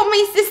need to call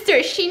my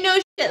sister. She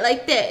knows shit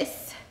like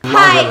this.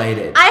 Not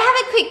related. I have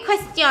a quick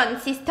question,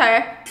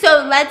 sister.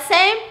 So let's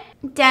say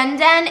Den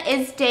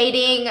is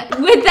dating.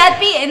 Would that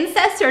be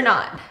incest or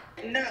not?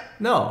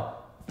 No.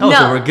 Oh,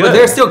 so we're good. But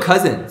they're still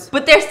cousins.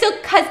 But they're still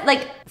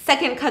like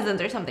second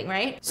cousins or something,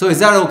 right? So is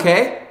that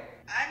okay?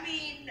 I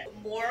mean,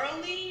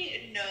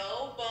 morally,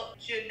 no, but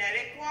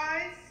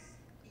genetic-wise,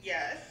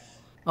 yes.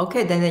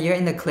 Okay, then you're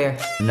in the clear.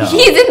 No.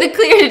 He's in the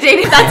clear to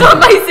date. That's what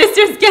my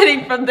sister's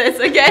getting from this,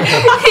 okay?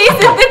 He's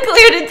in the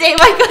clear to date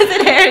my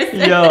cousin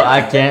Harrison. Yo,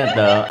 I can't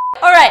though.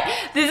 Alright,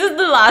 this is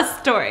the last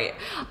story.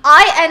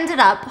 I ended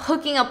up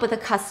hooking up with a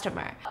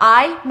customer.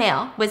 I,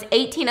 male, was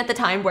 18 at the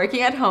time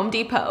working at Home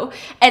Depot,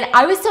 and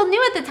I was still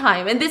new at the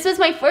time, and this was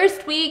my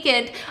first week,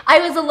 and I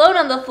was alone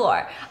on the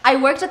floor. I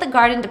worked at the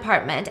garden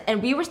department,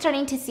 and we were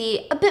starting to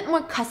see a bit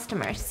more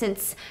customers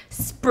since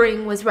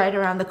spring was right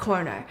around the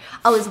corner.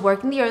 I was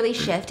working the early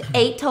shift,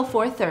 8 till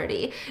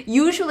 4:30.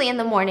 Usually in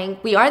the morning,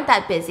 we aren't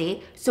that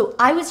busy, so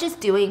I was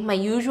just doing my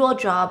usual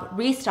job,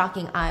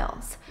 restocking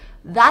aisles.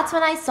 That's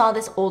when I saw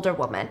this older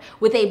woman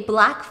with a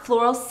black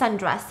floral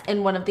sundress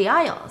in one of the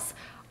aisles.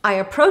 I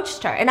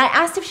approached her and I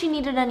asked if she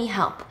needed any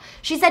help.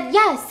 She said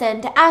yes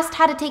and asked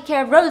how to take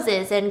care of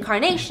roses and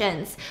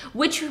carnations,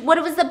 what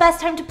was the best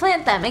time to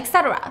plant them,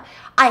 etc.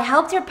 I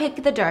helped her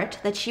pick the dirt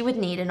that she would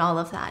need and all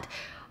of that.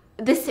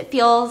 This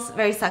feels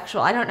very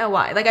sexual. I don't know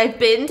why. Like, I've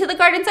been to the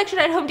garden section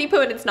at Home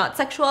Depot and it's not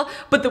sexual,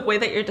 but the way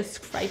that you're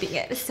describing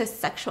it is so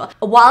sexual.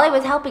 While I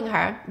was helping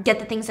her get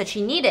the things that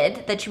she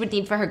needed, that she would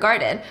need for her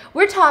garden,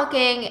 we're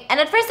talking, and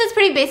at first it's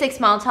pretty basic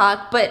small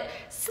talk, but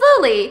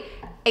slowly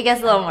it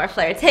gets a little more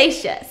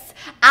flirtatious.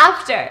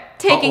 After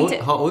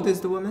taking How old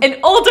is the woman? An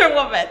older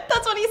woman.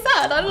 That's what he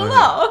said. I don't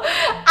know.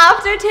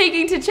 After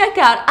taking to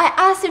checkout, I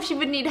asked if she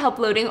would need help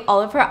loading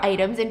all of her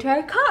items into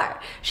her car.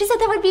 She said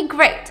that would be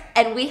great,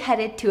 and we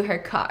headed to her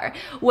car.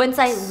 Once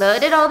I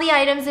loaded all the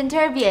items into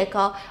her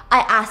vehicle, I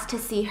asked to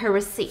see her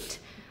receipt.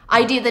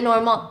 I do the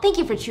normal, thank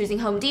you for choosing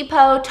Home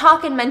Depot,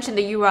 talk and mention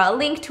the URL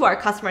link to our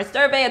customer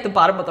survey at the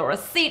bottom of the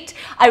receipt.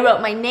 I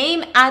wrote my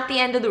name at the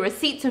end of the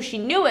receipt so she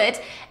knew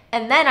it,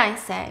 and then I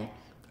say,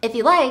 if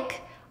you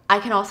like, I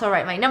can also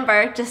write my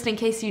number just in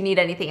case you need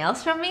anything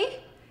else from me.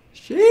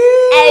 Sheesh.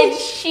 And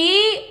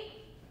she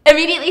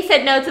immediately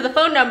said no to the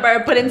phone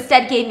number, but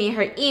instead gave me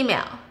her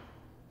email.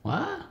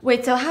 What?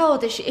 Wait, so how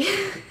old is she?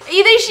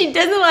 Either she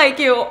doesn't like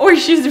you or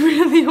she's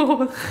really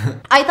old.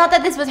 I thought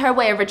that this was her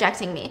way of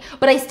rejecting me,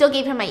 but I still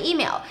gave her my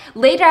email.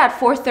 Later at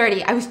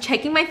 4:30, I was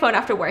checking my phone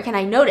after work and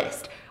I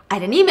noticed I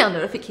had an email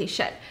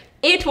notification.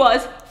 It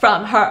was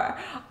from her.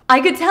 I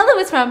could tell it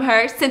was from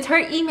her since her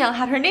email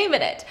had her name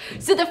in it.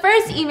 So the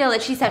first email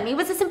that she sent me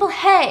was a simple,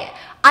 hey,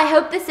 I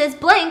hope this is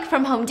blank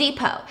from Home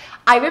Depot.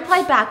 I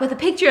replied back with a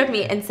picture of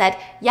me and said,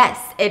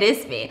 yes, it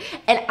is me.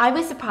 And I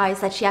was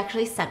surprised that she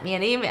actually sent me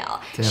an email.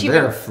 Damn,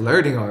 they're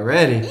flirting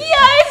already.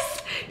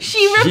 Yes!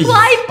 She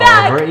replied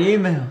back Over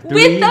email.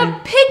 with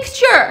a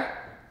picture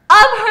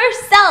of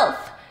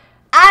herself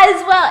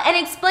as well and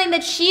explained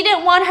that she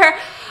didn't want her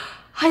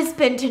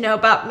husband to know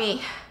about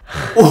me.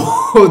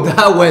 Oh,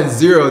 that went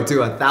 0 to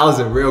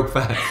 1,000 real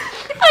fast.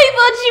 I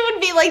thought she would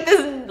be like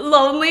this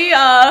lonely,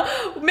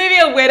 maybe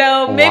a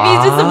widow, maybe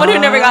just someone who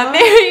never got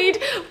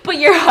married. But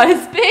your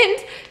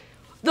husband,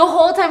 The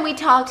whole time we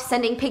talked,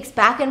 sending pics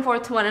back and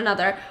forth to one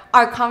another,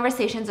 our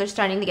conversations are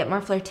starting to get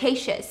more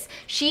flirtatious.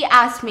 She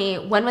asked me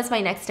when was my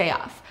next day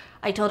off.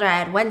 I told her I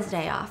had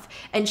Wednesday off,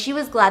 and she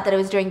was glad that it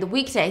was during the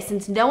weekday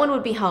since no one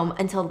would be home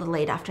until the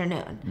late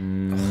afternoon.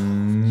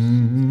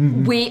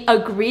 We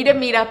agree to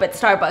meet up at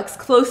Starbucks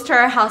close to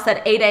our house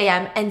at 8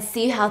 a.m. and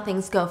see how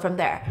things go from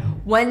there.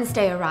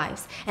 Wednesday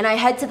arrives, and I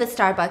head to the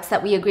Starbucks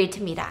that we agreed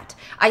to meet at.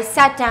 I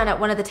sat down at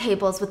one of the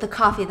tables with the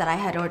coffee that I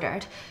had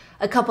ordered.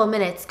 A couple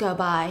minutes go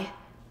by.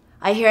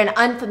 I hear an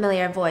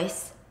unfamiliar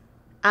voice.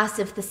 Asked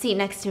if the seat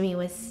next to me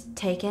was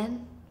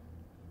taken.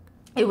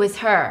 It was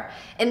her,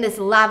 in this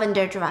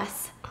lavender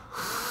dress.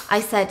 I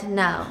said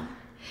no,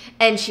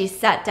 and she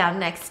sat down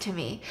next to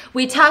me.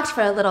 We talked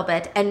for a little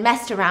bit and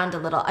messed around a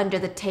little under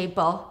the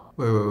table.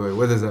 Wait,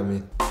 what does that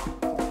mean?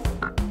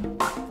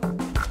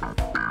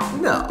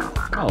 No.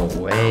 No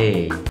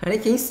way. Honey,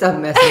 can you stop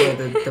messing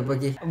with the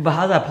boogie? But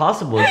how's that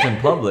possible? It's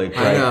in public.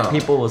 I know. Like,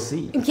 people will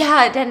see.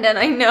 Yeah, Den,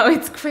 I know,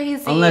 it's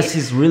crazy. Unless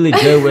he's really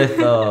good with,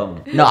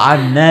 No,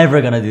 I'm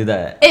never gonna do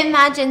that.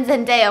 Imagine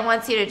Zendaya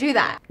wants you to do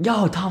that.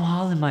 Yo, Tom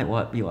Holland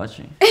might be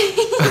watching.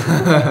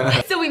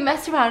 So we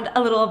messed around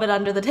a little bit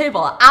under the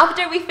table.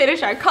 After we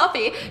finished our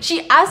coffee,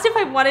 she asked if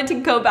I wanted to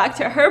go back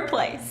to her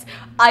place.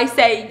 I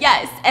say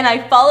yes, and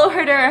I follow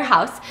her to her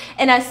house,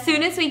 and as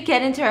soon as we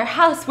get into her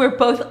house, we're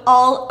both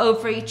all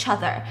over each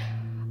other.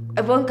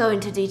 I won't go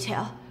into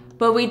detail,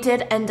 but we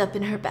did end up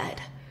in her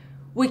bed.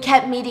 We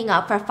kept meeting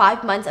up for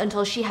 5 months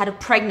until she had a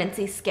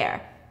pregnancy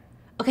scare.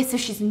 Okay, so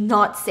she's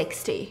not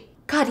 60.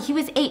 God, he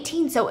was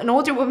 18, so an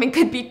older woman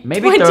could be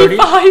Maybe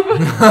 25.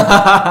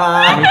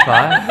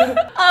 25?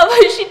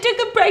 She took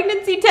a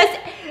pregnancy test,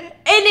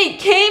 and it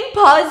came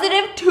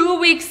positive 2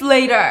 weeks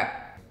later.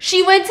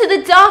 She went to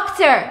the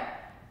doctor,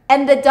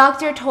 and the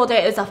doctor told her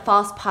it was a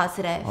false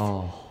positive.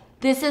 Oh.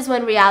 This is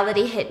when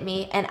reality hit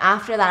me, and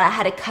after that I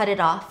had to cut it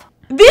off.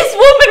 This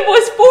woman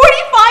was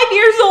 45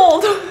 years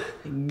old!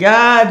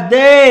 God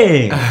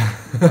dang!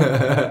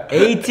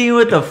 18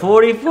 with the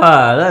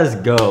 45. Let's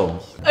go.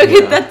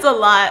 Okay, that's a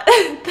lot.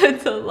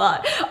 That's a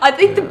lot. I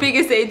think the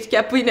biggest age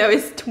gap we know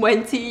is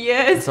 20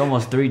 years. It's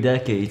almost 3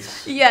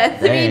 decades. Yeah,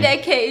 3 Dang.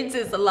 decades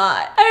is a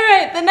lot.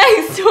 Alright, the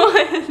next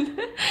one.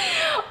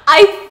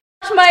 I f***ed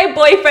my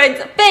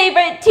boyfriend's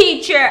favorite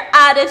teacher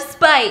out of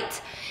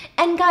spite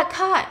and got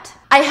caught.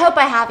 I hope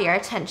I have your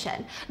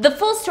attention. The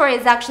full story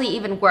is actually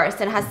even worse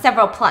and has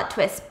several plot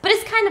twists, but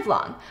it's kind of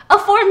long. A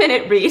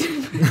 4-minute read.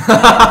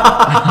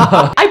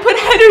 I put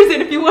headers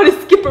in if you want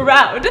to skip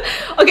around.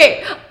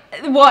 Okay.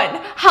 1.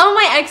 How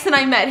my ex and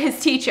I met his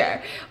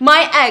teacher.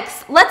 My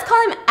ex, let's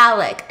call him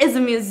Alec, is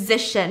a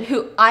musician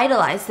who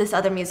idolized this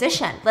other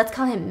musician. Let's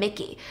call him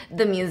Mickey,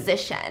 the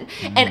musician.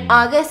 In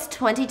August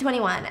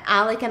 2021,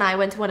 Alec and I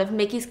went to one of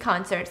Mickey's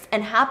concerts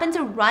and happened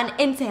to run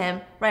into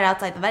him right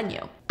outside the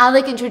venue.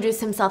 Alec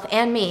introduced himself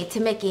and me to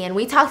Mickey, and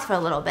we talked for a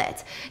little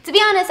bit. To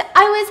be honest,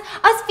 I was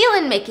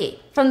feeling Mickey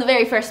from the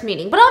very first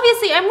meeting, but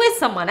obviously I'm with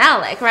someone,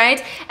 Alec,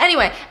 right?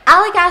 Anyway,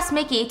 Alec asked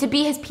Mickey to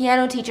be his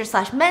piano teacher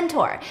 /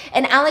 mentor,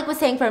 and Alec was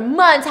saying for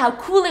months how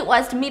cool it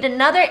was to meet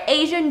another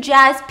Asian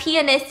jazz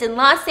pianist in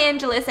Los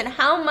Angeles and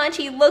how much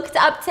he looked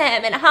up to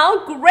him and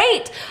how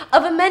great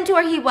of a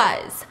mentor he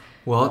was.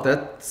 Well,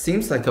 that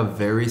seems like a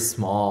very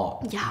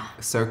small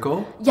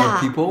circle Yeah.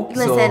 of people.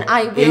 Listen, so,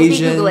 I will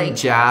Asian be Googling.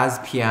 jazz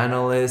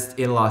pianist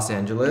in Los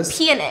Angeles.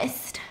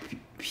 Pianist.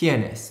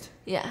 Pianist.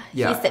 Yeah,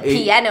 Yeah, he's the a-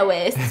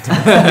 pianoist.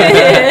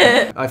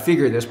 I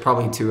figure there's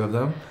probably 2 of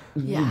them.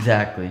 Yeah.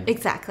 Exactly.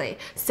 Exactly.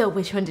 So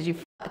which one did you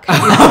fuck?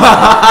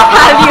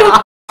 Have you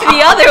f***ed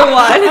the other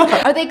one?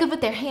 Are they good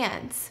with their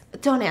hands?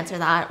 Don't answer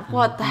that.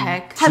 What the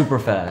heck? Super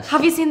fast.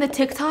 Have you seen the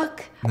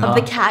TikTok of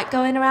the cat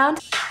going around?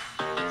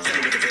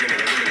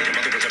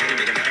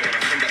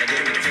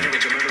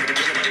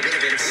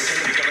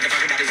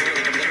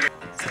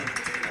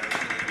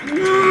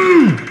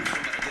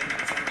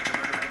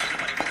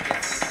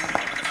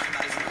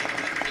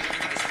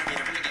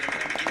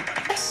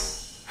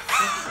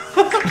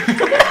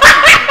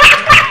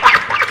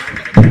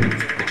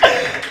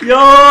 Yo,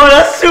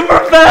 that's super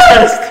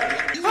fast!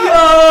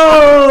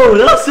 Yo,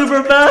 that's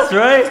super fast,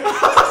 right?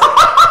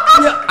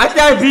 Yeah, I think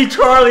I beat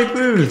Charlie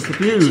Puth.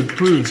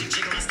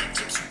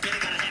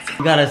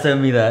 You gotta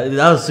send me that.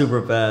 That was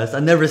super fast.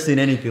 I've never seen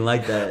anything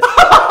like that.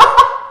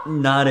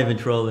 Not even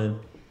trolling.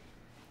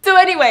 So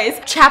anyways,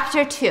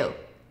 chapter 2.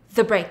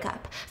 The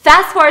breakup.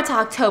 Fast forward to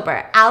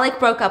October, Alec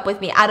broke up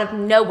with me out of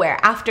nowhere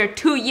after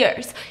 2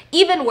 years.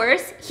 Even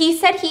worse, he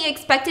said he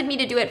expected me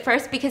to do it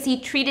first because he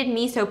treated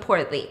me so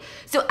poorly.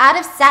 So out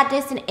of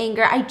sadness and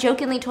anger, I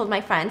jokingly told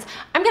my friends,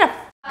 I'm gonna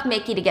fuck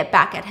Mickey to get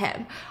back at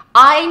him.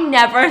 I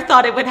never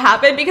thought it would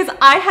happen because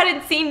I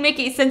hadn't seen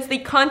Mickey since the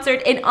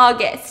concert in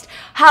August.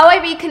 How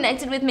I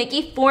reconnected with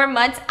Mickey 4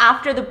 months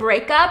after the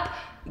breakup?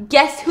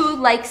 Guess who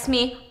likes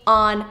me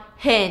on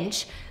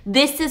Hinge?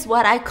 This is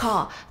what I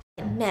call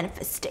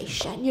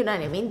manifestation, you know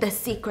what I mean? The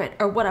secret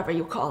or whatever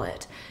you call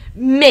it.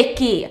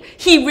 Mickey,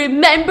 he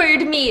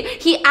remembered me.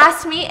 He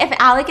asked me if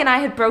Alec and I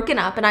had broken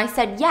up, and I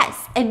said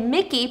yes. And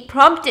Mickey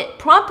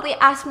promptly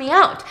asked me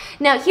out.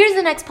 Now, here's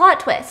the next plot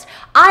twist.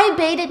 I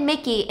baited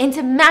Mickey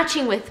into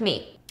matching with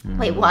me.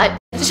 Wait, what?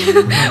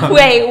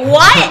 Wait,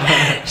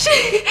 what?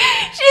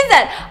 She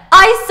said,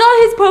 I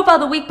saw his profile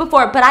the week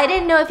before, but I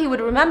didn't know if he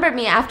would remember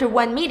me after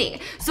one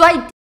meeting. So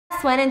I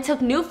went and took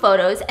new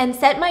photos and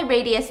set my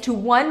radius to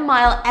 1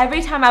 mile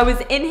every time I was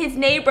in his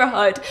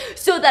neighborhood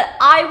so that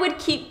I would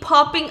keep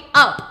popping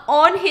up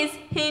on his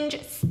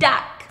Hinge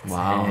stack.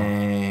 Wow.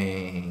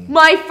 Dang.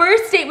 My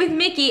first date with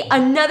Mickey,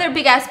 another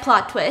big ass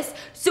plot twist.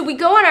 So we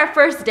go on our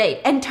first date,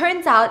 and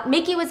turns out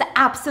Mickey was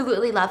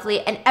absolutely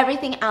lovely and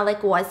everything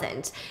Alec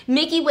wasn't.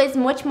 Mickey was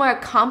much more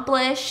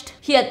accomplished.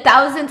 He had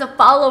thousands of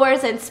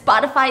followers and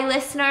Spotify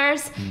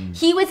listeners.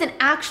 He was an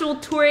actual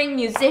touring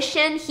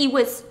musician. He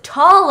was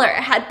taller,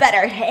 had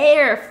better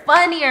hair,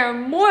 funnier,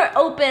 more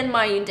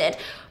open-minded,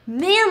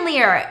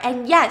 manlier,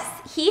 and yes,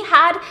 he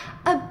had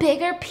a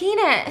bigger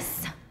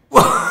penis.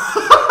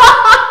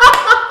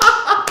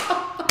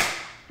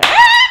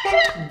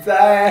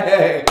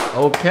 Dang.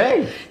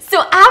 Okay.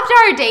 So after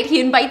our date,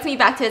 he invites me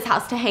back to his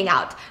house to hang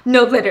out.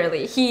 No,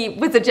 literally, he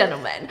was a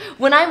gentleman.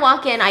 When I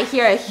walk in, I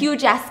hear a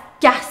huge ass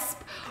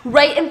gasp.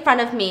 Right in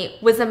front of me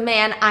was a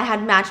man I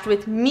had matched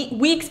with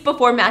weeks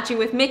before matching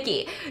with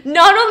Mickey.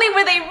 Not only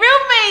were they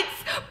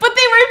roommates, but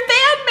they were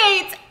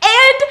bandmates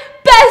and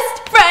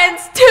best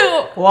friends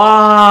too.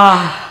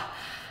 Wow.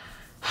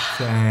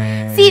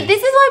 Dang. See,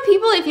 this is why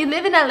people, if you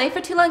live in LA for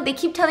too long, they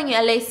keep telling you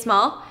LA's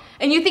small.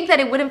 And you think that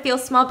it wouldn't feel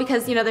small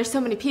because, you know, there's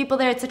so many people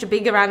there. It's such a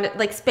big around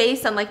like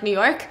space, unlike New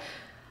York.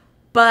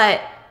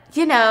 But,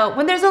 you know,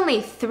 when there's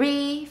only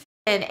 3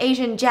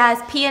 Asian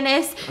jazz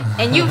pianists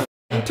and you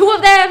 2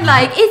 of them,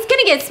 like, it's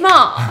gonna get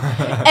small.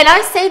 And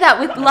I say that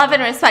with love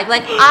and respect.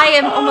 Like, I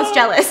am almost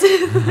jealous.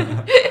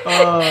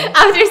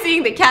 After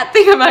seeing the cat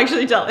thing, I'm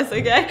actually jealous,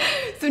 okay?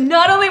 So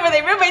not only were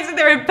they roommates, but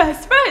they were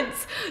best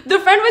friends. The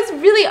friend was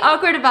really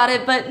awkward about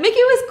it, but Mickey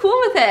was cool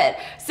with it.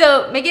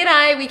 So Mickey and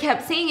I, we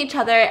kept seeing each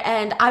other,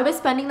 and I was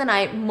spending the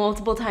night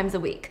multiple times a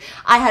week.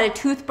 I had a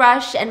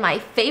toothbrush and my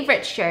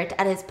favorite shirt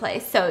at his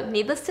place. So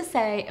needless to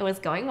say, it was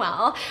going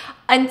well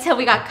until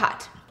we got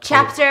caught.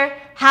 Chapter,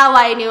 how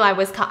I knew I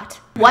was caught.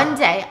 One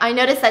day, I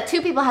noticed that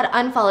 2 people had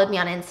unfollowed me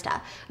on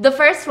Insta. The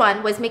first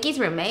one was Mickey's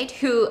roommate,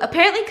 who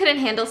apparently couldn't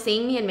handle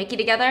seeing me and Mickey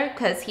together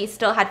because he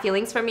still had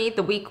feelings for me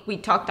the week we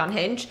talked on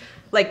Hinge.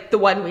 Like, the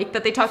 1 week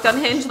that they talked on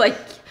Hinge. Like,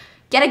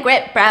 get a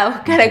grip, bro.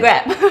 Get a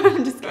grip.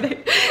 I'm just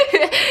kidding.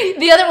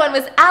 The other one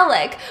was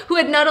Alec, who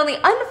had not only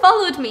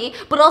unfollowed me,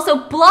 but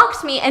also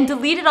blocked me and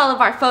deleted all of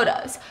our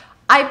photos.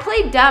 I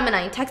played dumb and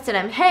I texted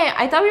him, hey,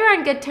 I thought we were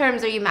on good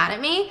terms. Are you mad at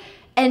me?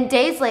 And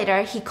days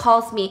later, he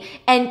calls me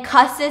and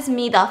cusses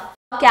me the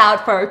fuck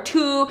out for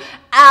 2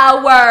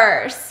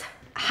 hours.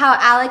 How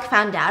Alec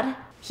found out?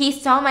 He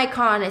saw my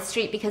car on his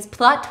street because,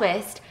 plot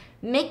twist,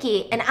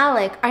 Mickey and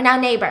Alec are now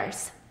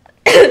neighbors.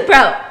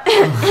 Bro,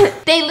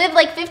 they live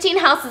like 15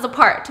 houses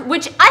apart,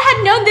 which I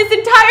had known this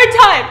entire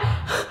time.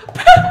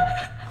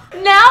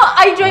 Now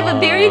I drive a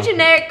very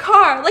generic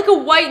car, like a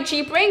white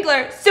Jeep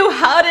Wrangler. So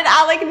how did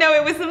Alec know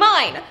it was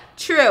mine?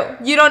 True,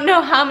 you don't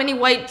know how many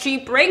white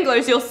Jeep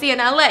Wranglers you'll see in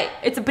LA.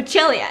 It's a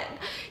bajillion.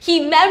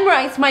 He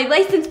memorized my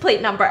license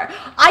plate number.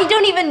 I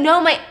don't even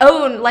know my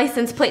own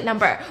license plate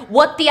number.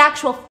 What the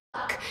actual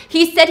fuck?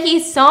 He said he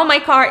saw my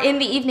car in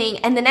the evening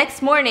and the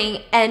next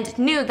morning and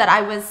knew that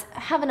I was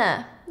having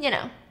a, you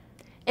know,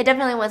 it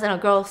definitely wasn't a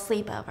girl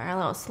sleepover, a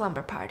little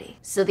slumber party.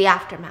 So the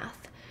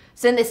aftermath.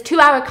 So in this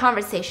 2-hour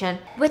conversation,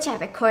 which I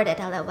recorded,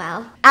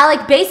 LOL,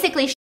 Alec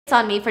basically shits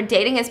on me for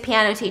dating his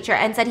piano teacher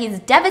and said he's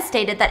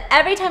devastated that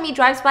every time he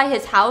drives by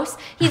his house,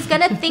 he's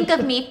gonna think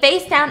of me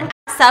face down,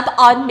 ass up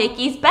on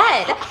Mickey's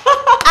bed.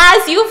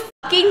 As you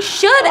fucking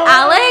should,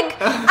 Alec.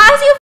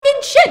 As you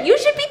fucking should. You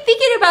should be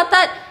thinking about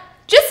that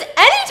just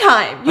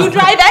anytime you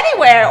drive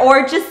anywhere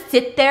or just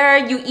sit there,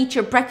 you eat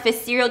your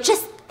breakfast cereal.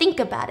 Just think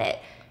about it,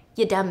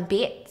 you dumb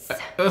bitch.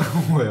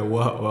 Wait,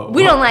 what?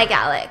 We don't like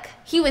Alec.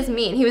 He was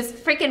mean. He was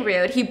freaking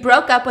rude. He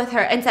broke up with her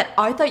and said,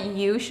 I thought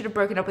you should have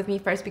broken up with me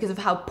first because of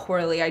how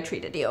poorly I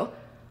treated you.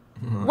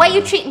 Why are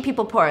you treating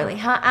people poorly,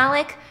 huh,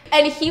 Alec?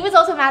 And he was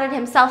also mad at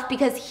himself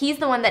because he's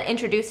the one that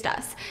introduced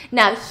us.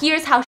 Now,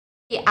 here's how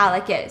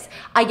Alec is.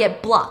 I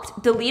get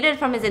blocked, deleted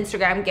from his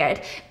Instagram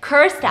grid,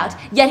 cursed out,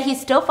 yet he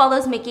still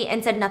follows Mickey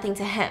and said nothing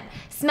to him.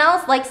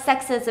 Smells like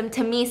sexism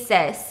to me,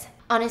 sis.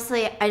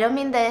 Honestly, I don't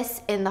mean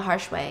this in the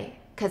harsh way,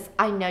 because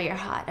I know you're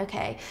hot,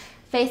 okay?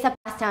 Face up,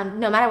 ass down,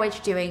 no matter what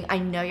you're doing, I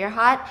know you're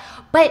hot.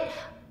 But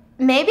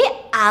maybe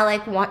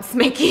Alec wants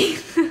Mickey.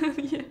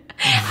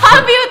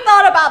 Have you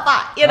thought about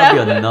that, you know?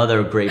 That'd be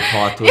another great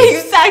plot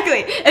twist.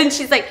 Exactly. And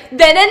she's like,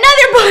 then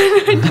another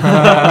one.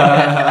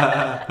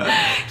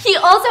 He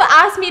also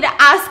asked me to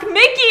ask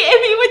Mickey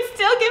if he would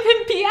still give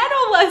him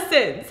piano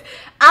lessons.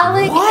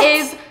 Alec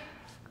is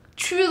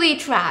Truly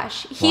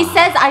trash. He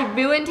says I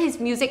ruined his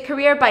music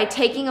career by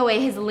taking away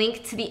his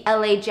link to the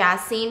LA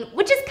jazz scene,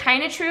 which is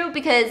kind of true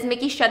because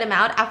Mickey shut him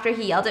out after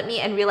he yelled at me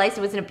and realized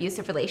it was an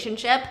abusive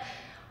relationship.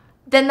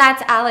 Then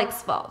that's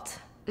Alex's fault.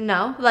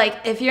 No, like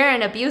if you're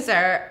an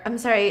abuser, I'm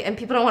sorry, and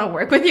people don't want to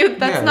work with you,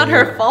 that's not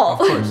her fault.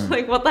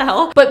 Like what the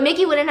hell? But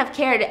Mickey wouldn't have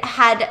cared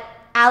had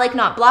Alec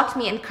not blocked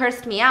me and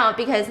cursed me out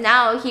because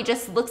now he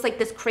just looks like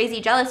this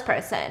crazy jealous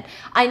person.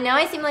 I know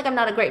I seem like I'm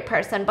not a great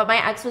person, but my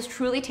ex was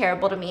truly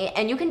terrible to me,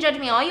 and you can judge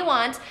me all you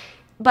want,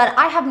 but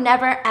I have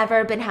never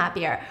ever been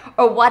happier,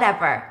 or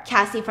whatever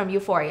Cassie from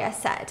Euphoria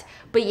said.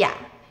 But yeah,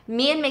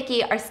 me and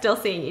Mickey are still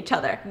seeing each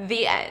other.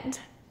 The end.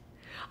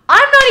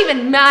 I'm not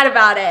even mad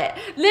about it.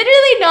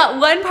 Literally not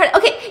one part.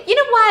 Okay, you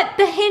know what?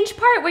 The Hinge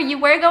part where you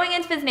were going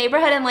into his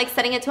neighborhood and like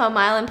setting it to a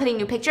mile and putting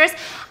new pictures,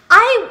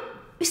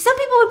 some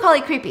people would call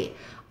it creepy.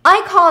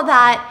 I call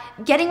that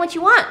getting what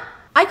you want.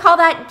 I call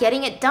that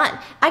getting it done.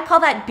 I call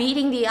that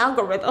beating the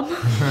algorithm.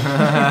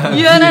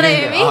 You know what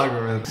I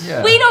mean?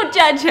 Yeah. We don't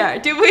judge her,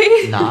 do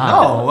we?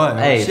 Nah. No, what?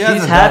 Hey, She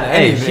hasn't done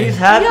anything. she's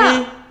happy.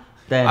 Yeah.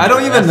 Then I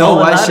don't even that's know all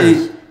that why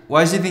matters.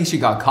 she thinks she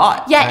got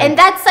caught. Yeah, Like, and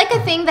that's like a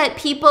thing that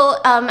people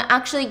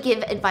actually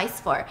give advice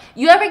for.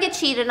 You ever get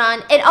cheated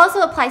on, it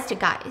also applies to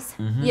guys,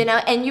 you know,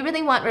 and you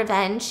really want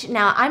revenge.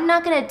 Now, I'm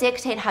not going to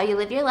dictate how you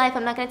live your life.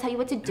 I'm not going to tell you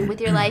what to do with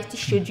your life.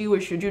 Should you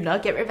or should you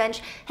not get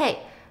revenge? Hey,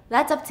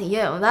 that's up to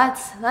you.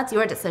 That's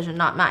your decision,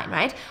 not mine,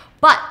 right?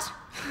 But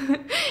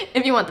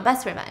if you want the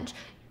best revenge,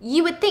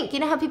 you would think, you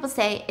know how people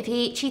say, if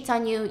he cheats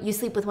on you, you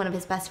sleep with one of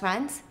his best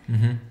friends?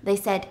 They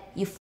said,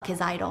 you f*** his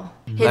idol.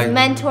 His Like-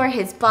 mentor,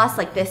 his boss,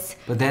 like this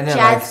But then they're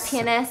jazz like-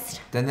 pianist.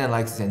 Then they're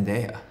like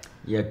Zendaya.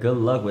 Yeah, good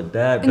luck with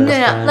that. No, best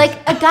no, friends. like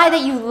a guy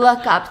that you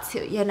look up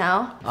to, you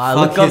know? I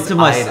Fuck look up his to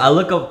my. idol. I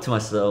look up to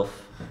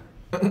myself.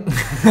 So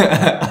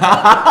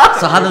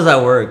how does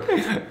that work?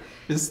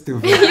 You're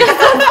stupid. You're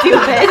so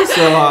stupid.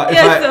 So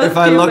if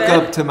I look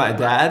up to my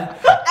dad,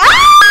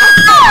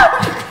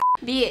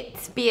 Be it.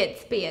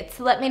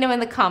 Let me know in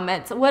the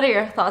comments. What are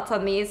your thoughts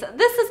on these?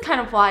 This is kind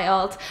of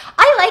wild.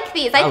 I like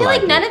these. I feel like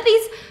like none it. of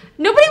these,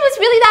 nobody was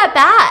really that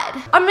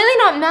bad. I'm really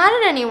not mad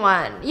at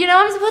anyone. You know,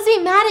 I'm supposed to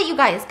be mad at you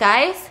guys.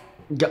 Guys.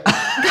 I'm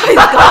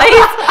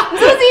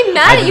supposed to be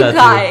mad I at do you that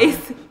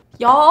guys.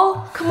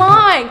 Y'all, come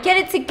on, get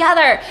it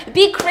together.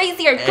 Be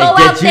crazier. Go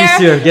get out there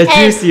juicier, get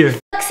and juicier.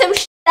 fuck some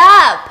shit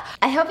up.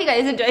 I hope you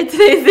guys enjoyed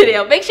today's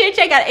video. Make sure to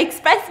check out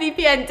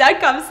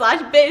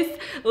expressvpn.com/biz.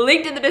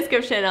 Linked in the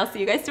description. I'll see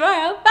you guys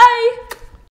tomorrow. Bye.